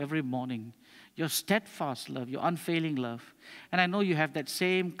new every morning. Your steadfast love, your unfailing love. And I know you have that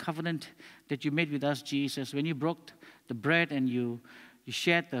same covenant that you made with us, Jesus. When you broke the bread and you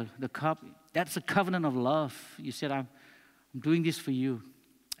shared the cup, that's a covenant of love. You said, I'm doing this for you.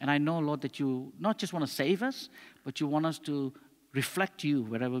 And I know, Lord, that you not just want to save us, but you want us to reflect you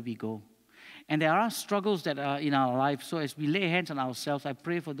wherever we go. And there are struggles that are in our life. So as we lay hands on ourselves, I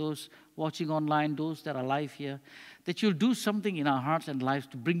pray for those watching online, those that are live here, that you'll do something in our hearts and lives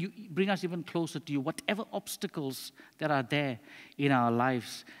to bring us even closer to you. Whatever obstacles that are there in our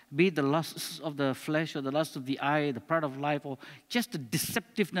lives, be it the lusts of the flesh or the lust of the eye, the pride of life, or just the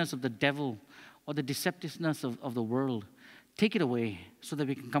deceptiveness of the devil or the deceptiveness of the world. Take it away so that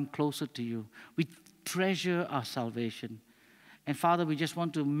we can come closer to you. We treasure our salvation. And Father, we just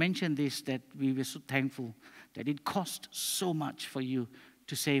want to mention this, that we were so thankful that it cost so much for you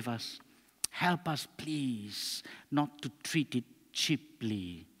to save us. Help us, please, not to treat it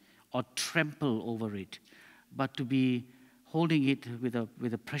cheaply or trample over it, but to be holding it with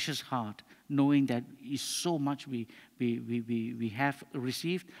a precious heart, knowing that is so much we have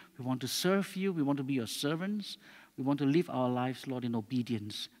received. We want to serve you. We want to be your servants. We want to live our lives, Lord, in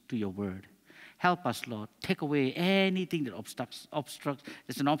obedience to your word. Help us, Lord. Take away anything that obstructs,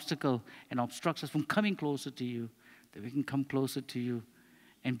 there's an obstacle and obstructs us from coming closer to you, that we can come closer to you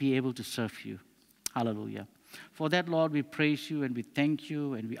and be able to serve you. Hallelujah. For that, Lord, we praise you and we thank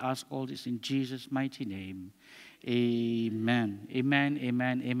you and we ask all this in Jesus' mighty name. Amen. Amen,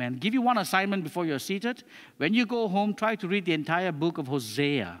 amen, amen. Give you one assignment before you're seated. When you go home, try to read the entire book of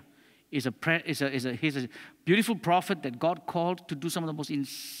Hosea. He's a beautiful prophet that God called to do some of the most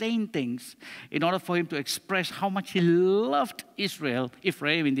insane things in order for him to express how much he loved Israel,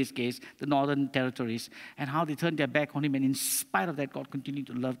 Ephraim in this case, the northern territories, and how they turned their back on him. And in spite of that, God continued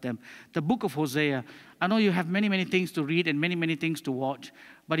to love them. The book of Hosea, I know you have many, many things to read and many, many things to watch.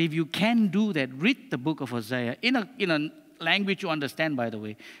 But if you can do that, read the book of Hosea in a language you understand, by the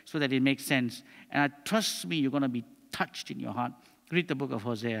way, so that it makes sense. And trust me, you're going to be touched in your heart. Read the book of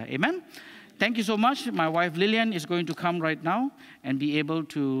Hosea. Amen? Thank you so much. My wife Lillian is going to come right now and be able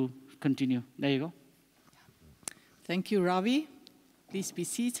to continue. There you go. Thank you, Ravi. Please be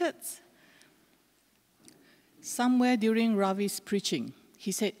seated. Somewhere during Ravi's preaching,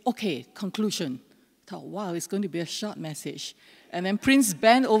 he said, okay, conclusion. I thought, wow, it's going to be a short message. And then Prince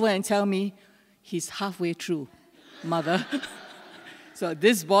bent over and tell me, he's halfway through, mother. So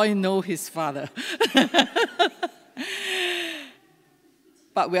this boy knows his father.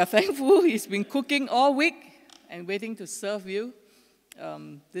 But we are thankful he's been cooking all week and waiting to serve you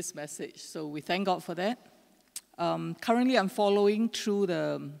this message. So we thank God for that. Currently, I'm following through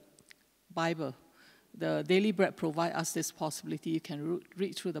the Bible. The Daily Bread provides us this possibility. You can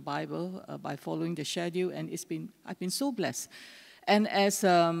read through the Bible by following the schedule, and I've been so blessed. And as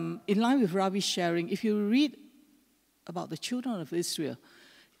in line with Ravi's sharing, if you read about the children of Israel,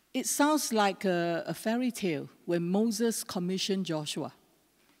 it sounds like a fairy tale when Moses commissioned Joshua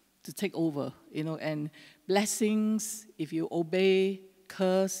to take over, and blessings if you obey,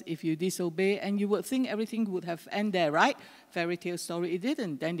 curse if you disobey, and you would think everything would have ended there, right? Fairy tale story, it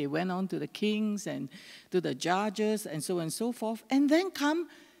didn't. Then they went on to the kings and to the judges and so on and so forth. And then come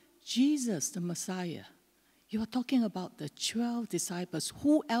Jesus, the Messiah. You are talking about the 12 disciples.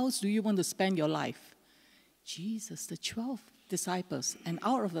 Who else do you want to spend your life? Jesus, the 12 disciples. And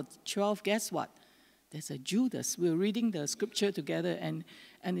out of the 12, guess what? There's a Judas. We're reading the scripture together, and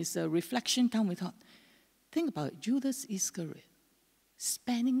it's a reflection time. We thought, think about it, Judas Iscariot,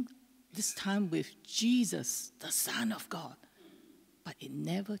 spending this time with Jesus, the Son of God. But it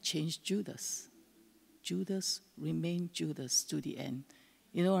never changed Judas. Judas remained Judas to the end.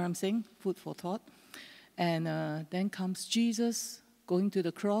 You know what I'm saying? Food for thought. And then comes Jesus going to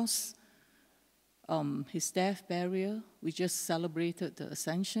the cross. his death, burial. We just celebrated the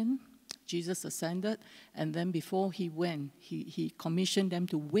ascension. Jesus ascended, and then before he went, he commissioned them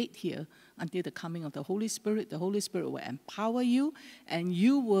to wait here until the coming of the Holy Spirit. The Holy Spirit will empower you, and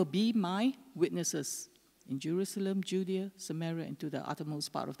you will be my witnesses in Jerusalem, Judea, Samaria, and to the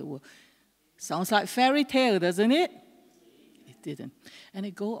uttermost part of the world. Sounds like fairy tale, doesn't it? It didn't. And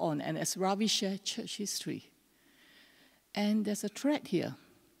it go on, and as Ravi shared church history, and there's a thread here.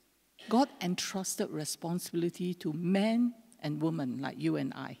 God entrusted responsibility to men and women like you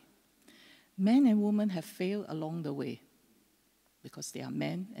and I. Men and women have failed along the way because they are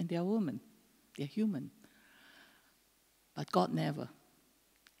men and they are women. They're human. But God never.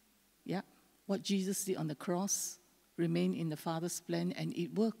 Yeah. What Jesus did on the cross remained in the Father's plan, and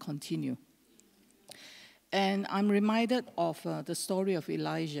it will continue. And I'm reminded of the story of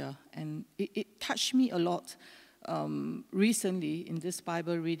Elijah, and it touched me a lot recently in this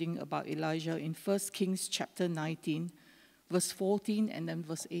Bible reading about Elijah in 1 Kings chapter 19, verse 14 and then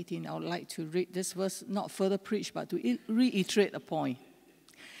verse 18. I would like to read this verse, not further preach, but to reiterate a point.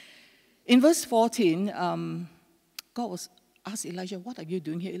 In verse 14, God was asked Elijah, what are you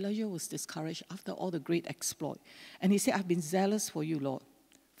doing here? Elijah was discouraged after all the great exploit. And he said, I've been zealous for you, Lord.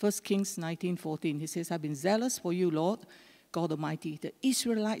 1 Kings 19:14, he says, I've been zealous for you, Lord, God Almighty. The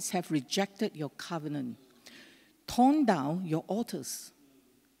Israelites have rejected your covenant, torn down your altars,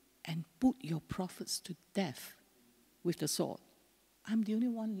 and put your prophets to death with the sword. I'm the only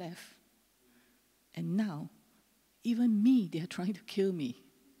one left. And now, even me, they're trying to kill me.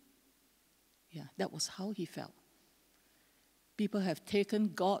 Yeah, that was how he felt. People have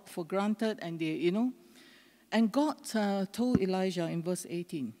taken God for granted, and they, and God told Elijah in verse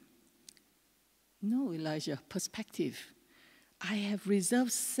 18, no, Elijah, perspective. I have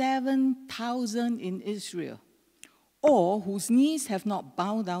reserved 7,000 in Israel, all whose knees have not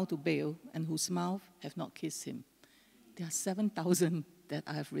bowed down to Baal and whose mouth have not kissed him. There are 7,000 that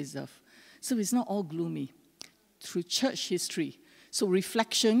I have reserved. So it's not all gloomy. Through church history, so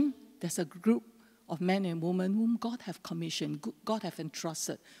reflection, there's a group of men and women whom God have commissioned, God have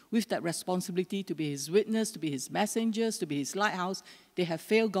entrusted with that responsibility to be his witness, to be his messengers, to be his lighthouse. They have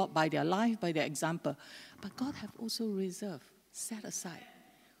failed God by their life, by their example. But God have also reserved, set aside.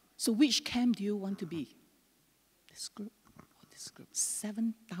 So which camp do you want to be? This group or this group?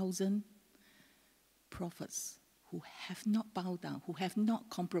 7,000 prophets who have not bowed down, who have not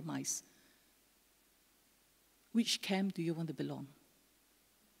compromised. Which camp do you want to belong?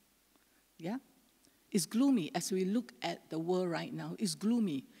 Yeah? It's gloomy as we look at the world right now. It's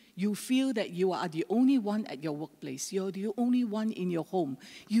gloomy. You feel that you are the only one at your workplace. You're the only one in your home.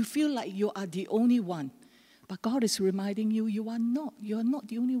 You feel like you are the only one. But God is reminding you, you are not. You are not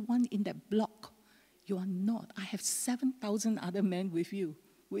the only one in that block. You are not. I have 7,000 other men with you,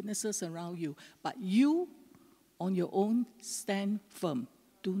 witnesses around you. But you, on your own, stand firm.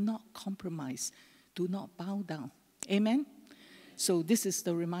 Do not compromise. Do not bow down. Amen? So this is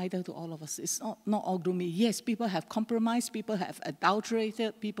the reminder to all of us. It's not all gloomy. Yes, people have compromised, people have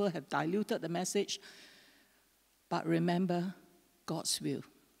adulterated, people have diluted the message. But remember God's will.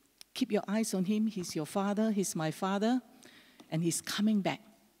 Keep your eyes on him. He's your father, he's my father, and he's coming back.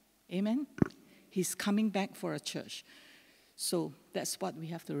 Amen? He's coming back for a church. So that's what we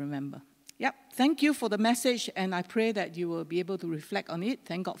have to remember. Yep, thank you for the message, and I pray that you will be able to reflect on it.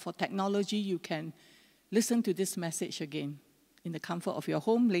 Thank God for technology. You can listen to this message again in the comfort of your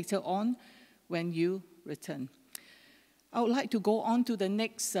home later on when you return. I would like to go on to the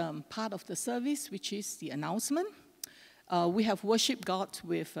next part of the service, which is the announcement. We have worshiped God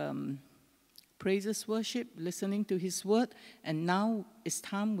with praises worship, listening to his word, and now it's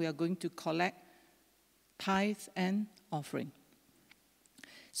time we are going to collect tithe and offering.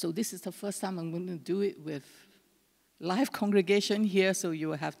 So this is the first time I'm going to do it with live congregation here, so you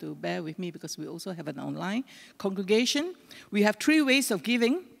will have to bear with me because we also have an online congregation. We have 3 ways of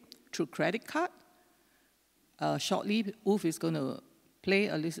giving: through credit card. Shortly, Ulf is going to play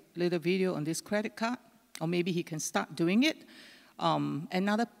a little video on this credit card, or maybe he can start doing it.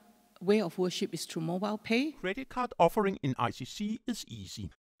 Another way of worship is through mobile pay. Credit card offering in ICC is easy.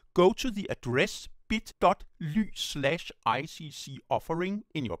 Go to the address bit.ly/ICC offering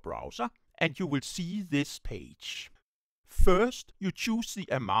in your browser, and you will see this page. First, you choose the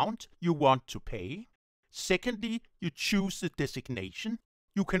amount you want to pay. Secondly, you choose the designation.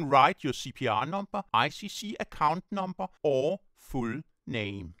 You can write your CPR number, ICC account number, or full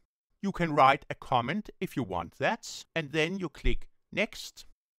name. You can write a comment if you want that, and then you click Next.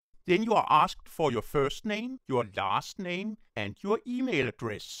 Then you are asked for your first name, your last name, and your email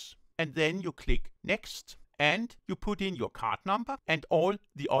address. And then you click Next, and you put in your card number and all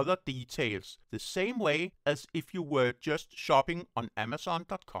the other details, the same way as if you were just shopping on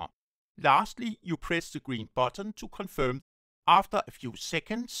Amazon.com. Lastly, you press the green button to confirm. After a few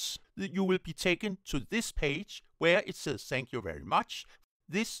seconds, you will be taken to this page where it says thank you very much.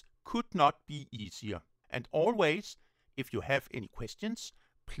 This could not be easier. And always, if you have any questions,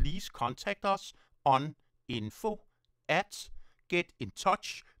 please contact us on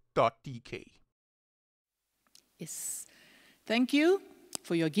info@getintouch.dk. Yes. Thank you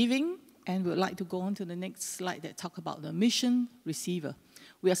for your giving. And we'd like to go on to the next slide that talk about the mission receiver.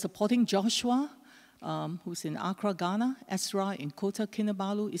 We are supporting Joshua, who's in Accra, Ghana, Ezra in Kota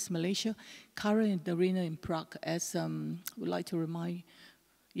Kinabalu, is Malaysia, Karen and Darina in Prague. As we'd like to remind,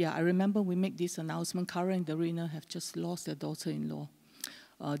 I remember we make this announcement. Karen and Darina have just lost their daughter-in-law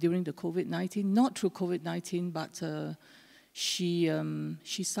during the COVID-19, not through COVID-19, but she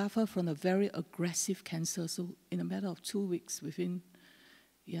suffered from a very aggressive cancer. So in a matter of 2 weeks,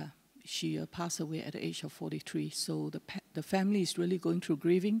 she passed away at the age of 43. So the family is really going through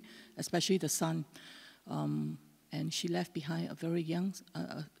grieving, especially the son. And she left behind a very young,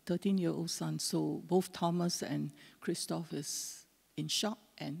 13-year-old son. So both Thomas and Christoph is in shock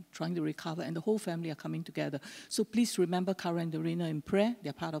and trying to recover, and the whole family are coming together. So please remember Karen and Dorina in prayer.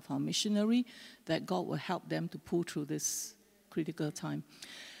 They're part of our missionary, that God will help them to pull through this critical time.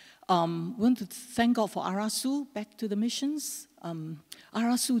 We want to thank God for Arasu, back to the missions.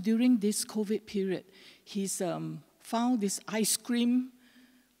 Arasu, during this COVID period, he's found this ice cream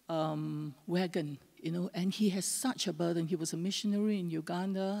wagon, and he has such a burden. He was a missionary in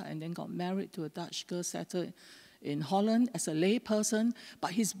Uganda and then got married to a Dutch girl, settled in Holland as a lay person,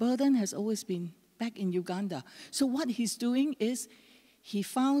 but his burden has always been back in Uganda. So what he's doing is he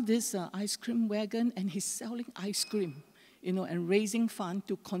found this ice cream wagon and he's selling ice cream, and raising funds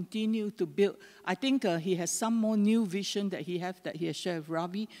to continue to build. I think he has some more new vision that he has shared with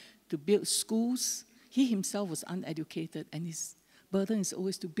Ravi, to build schools. He himself was uneducated, and his burden is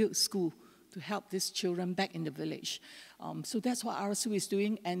always to build school to help these children back in the village. So that's what RSU is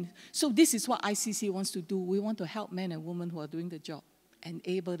doing. And so this is what ICC wants to do. We want to help men and women who are doing the job,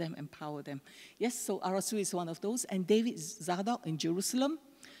 enable them, empower them. Yes, so RSU is one of those. And David Zadok in Jerusalem,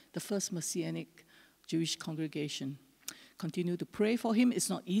 the first Messianic Jewish congregation. Continue to pray for him. It's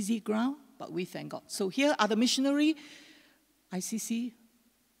not easy ground, but we thank God. So here are the missionary. ICC,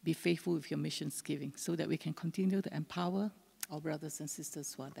 be faithful with your missions giving so that we can continue to empower our brothers and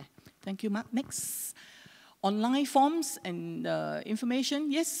sisters who are there. Thank you, Mark. Next. Online forms and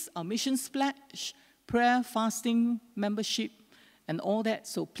information. Yes, our missions pledge, prayer, fasting, membership, and all that.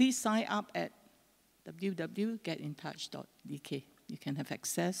 So please sign up at www.getintouch.dk. You can have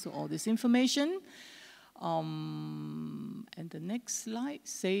access to all this information. And the next slide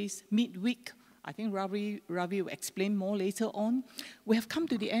says midweek. I think Ravi will explain more later on. We have come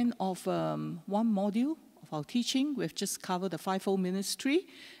to the end of one module of our teaching. We've just covered the fivefold ministry,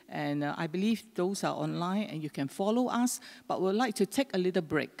 and I believe those are online and you can follow us. But we'd like to take a little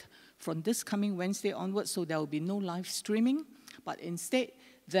break from this coming Wednesday onwards, so there will be no live streaming, but instead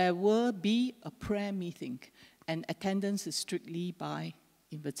there will be a prayer meeting, and attendance is strictly by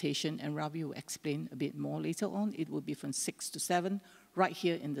invitation, and Ravi will explain a bit more later on. It will be from 6 to 7 right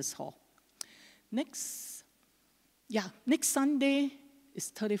here in this hall. Next Sunday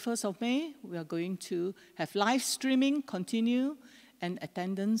is 31st of May. We are going to have live streaming continue, and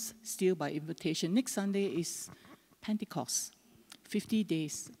attendance still by invitation. Next Sunday is Pentecost, 50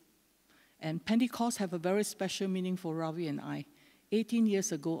 days. And Pentecost have a very special meaning for Ravi and I. 18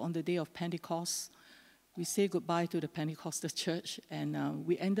 years ago, on the day of Pentecost, we say goodbye to the Pentecostal church, and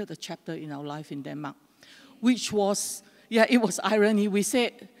we ended a chapter in our life in Denmark, which was, it was irony. We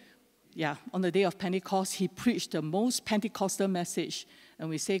said, on the day of Pentecost, he preached the most Pentecostal message, and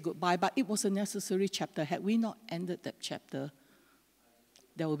we say goodbye, but it was a necessary chapter. Had we not ended that chapter,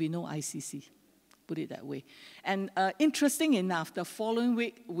 there will be no ICC, put it that way. And interesting enough, the following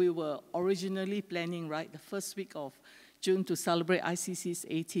week, we were originally planning, the first week of June to celebrate ICC's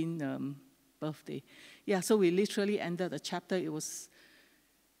 18th birthday. So we literally ended the chapter. It was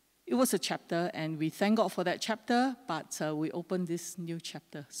a chapter, and we thank God for that chapter, but we opened this new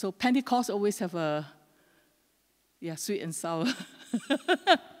chapter. So Pentecost always have a sweet and sour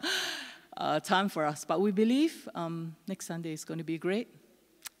time for us. But we believe next Sunday is going to be great.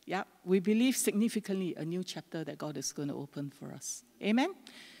 We believe significantly a new chapter that God is going to open for us. Amen?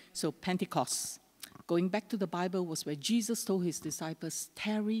 So Pentecost, going back to the Bible, was where Jesus told his disciples,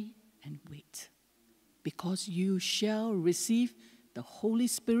 tarry and wait, because you shall receive the Holy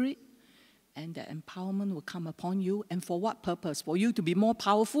Spirit, and the empowerment will come upon you. And for what purpose? For you to be more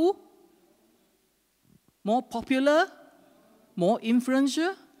powerful? more popular, more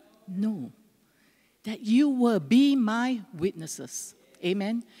influential? No. That you will be my witnesses.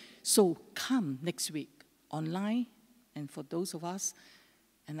 Amen. So come next week online, and for those of us,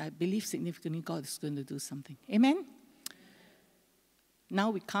 and I believe significantly God is going to do something. Amen. Now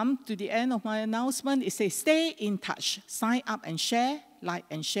we come to the end of my announcement. It says, stay in touch. Sign up and share, like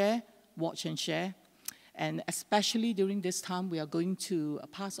and share, watch and share. And especially during this time, we are going to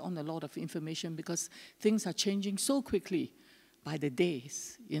pass on a lot of information because things are changing so quickly by the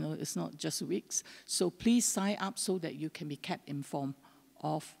days. You know, it's not just weeks. So please sign up so that you can be kept informed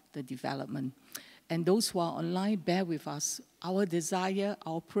of the development. And those who are online, bear with us. Our desire,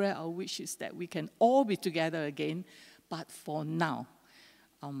 our prayer, our wish is that we can all be together again. But for now,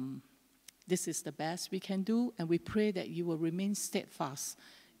 this is the best we can do, and we pray that you will remain steadfast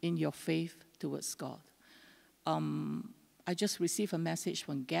in your faith towards God. I just received a message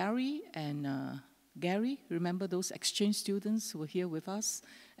from Gary, and Gary, remember those exchange students who were here with us?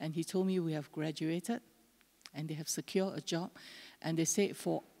 And he told me we have graduated, and they have secured a job. And they say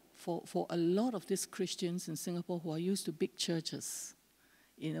for a lot of these Christians in Singapore who are used to big churches,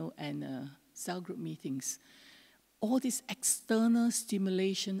 you know, and cell group meetings, all this external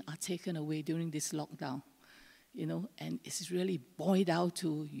stimulation are taken away during this lockdown, you know, and it's really boiled down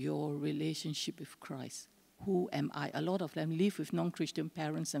to your relationship with Christ. Who am I? A lot of them live with non-Christian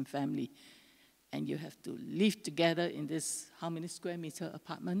parents and family, and you have to live together in this how many square meter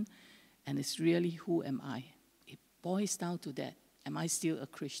apartment, and it's really who am I? It boils down to that. Am I still a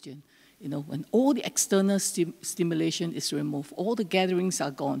Christian? You know, when all the external stimulation is removed, all the gatherings are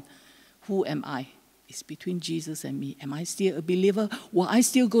gone, who am I? It's between Jesus and me. Am I still a believer? Will I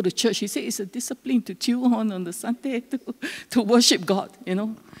still go to church? He said it's a discipline to tune on the Sunday to worship God, you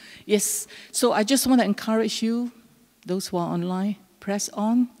know. Yes, so I just want to encourage you, those who are online, press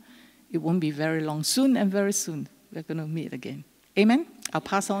on. It won't be very long. Soon and very soon, we're going to meet again. Amen? I'll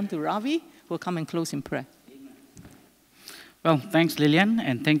pass on to Ravi, who will come and close in prayer. Well, thanks, Lillian,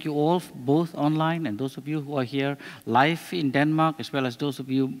 and thank you all, both online and those of you who are here live in Denmark, as well as those of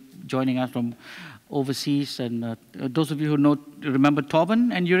you joining us from overseas, and those of you who remember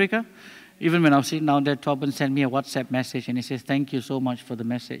Torben and Eureka. Even when I was sitting down there, Torben sent me a WhatsApp message, and he says, thank you so much for the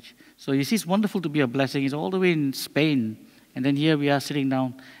message. So you see, it's wonderful to be a blessing. It's all the way in Spain, and then here we are sitting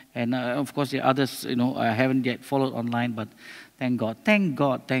down, and of course the others, you know, I haven't yet followed online, but thank God, thank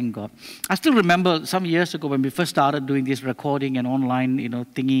God, thank God. I still remember some years ago when we first started doing this recording and online, you know,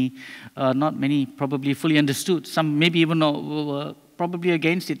 thingy, not many probably fully understood. Some maybe even were probably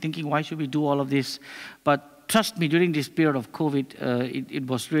against it, thinking, why should we do all of this? But trust me, during this period of COVID, it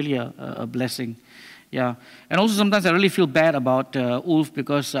was really a blessing. Yeah, and also sometimes I really feel bad about Ulf,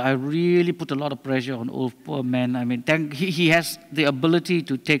 because I really put a lot of pressure on Ulf, poor man. I mean, he has the ability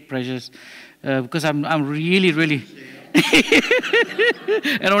to take pressures, because I'm really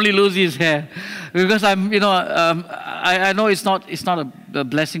and only lose his hair, because I'm, you know, I know it's not a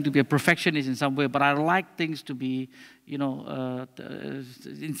blessing to be a perfectionist in some way, but I like things to be, you know,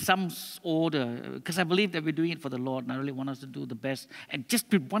 in some order, because I believe that we're doing it for the Lord, and I really want us to do the best. And just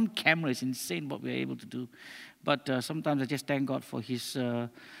with one camera, it's insane what we're able to do. But sometimes I just thank God for His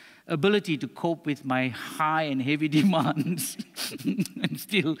ability to cope with my high and heavy demands. And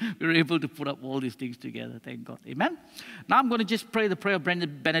still, we're able to put up all these things together. Thank God. Amen? Now I'm going to just pray the prayer of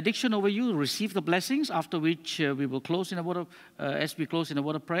benediction over you, receive the blessings, after which we will close in a word of, as we close in a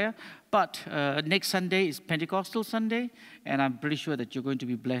word of prayer. But next Sunday is Pentecostal Sunday, and I'm pretty sure that you're going to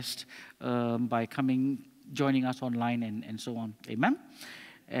be blessed by joining us online and so on. Amen?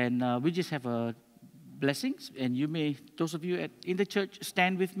 And we just have a blessings, and you may, those of you in the church,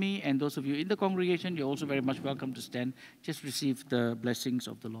 stand with me, and those of you in the congregation, you're also very much welcome to stand. Just receive the blessings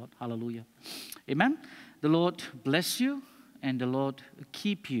of the Lord. Hallelujah. Amen. The Lord bless you, and the Lord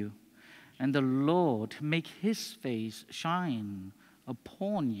keep you, and the Lord make His face shine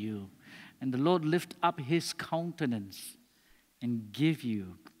upon you, and the Lord lift up His countenance and give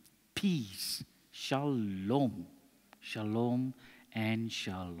you peace. Shalom, shalom, and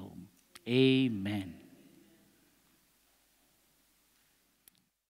shalom. Amen.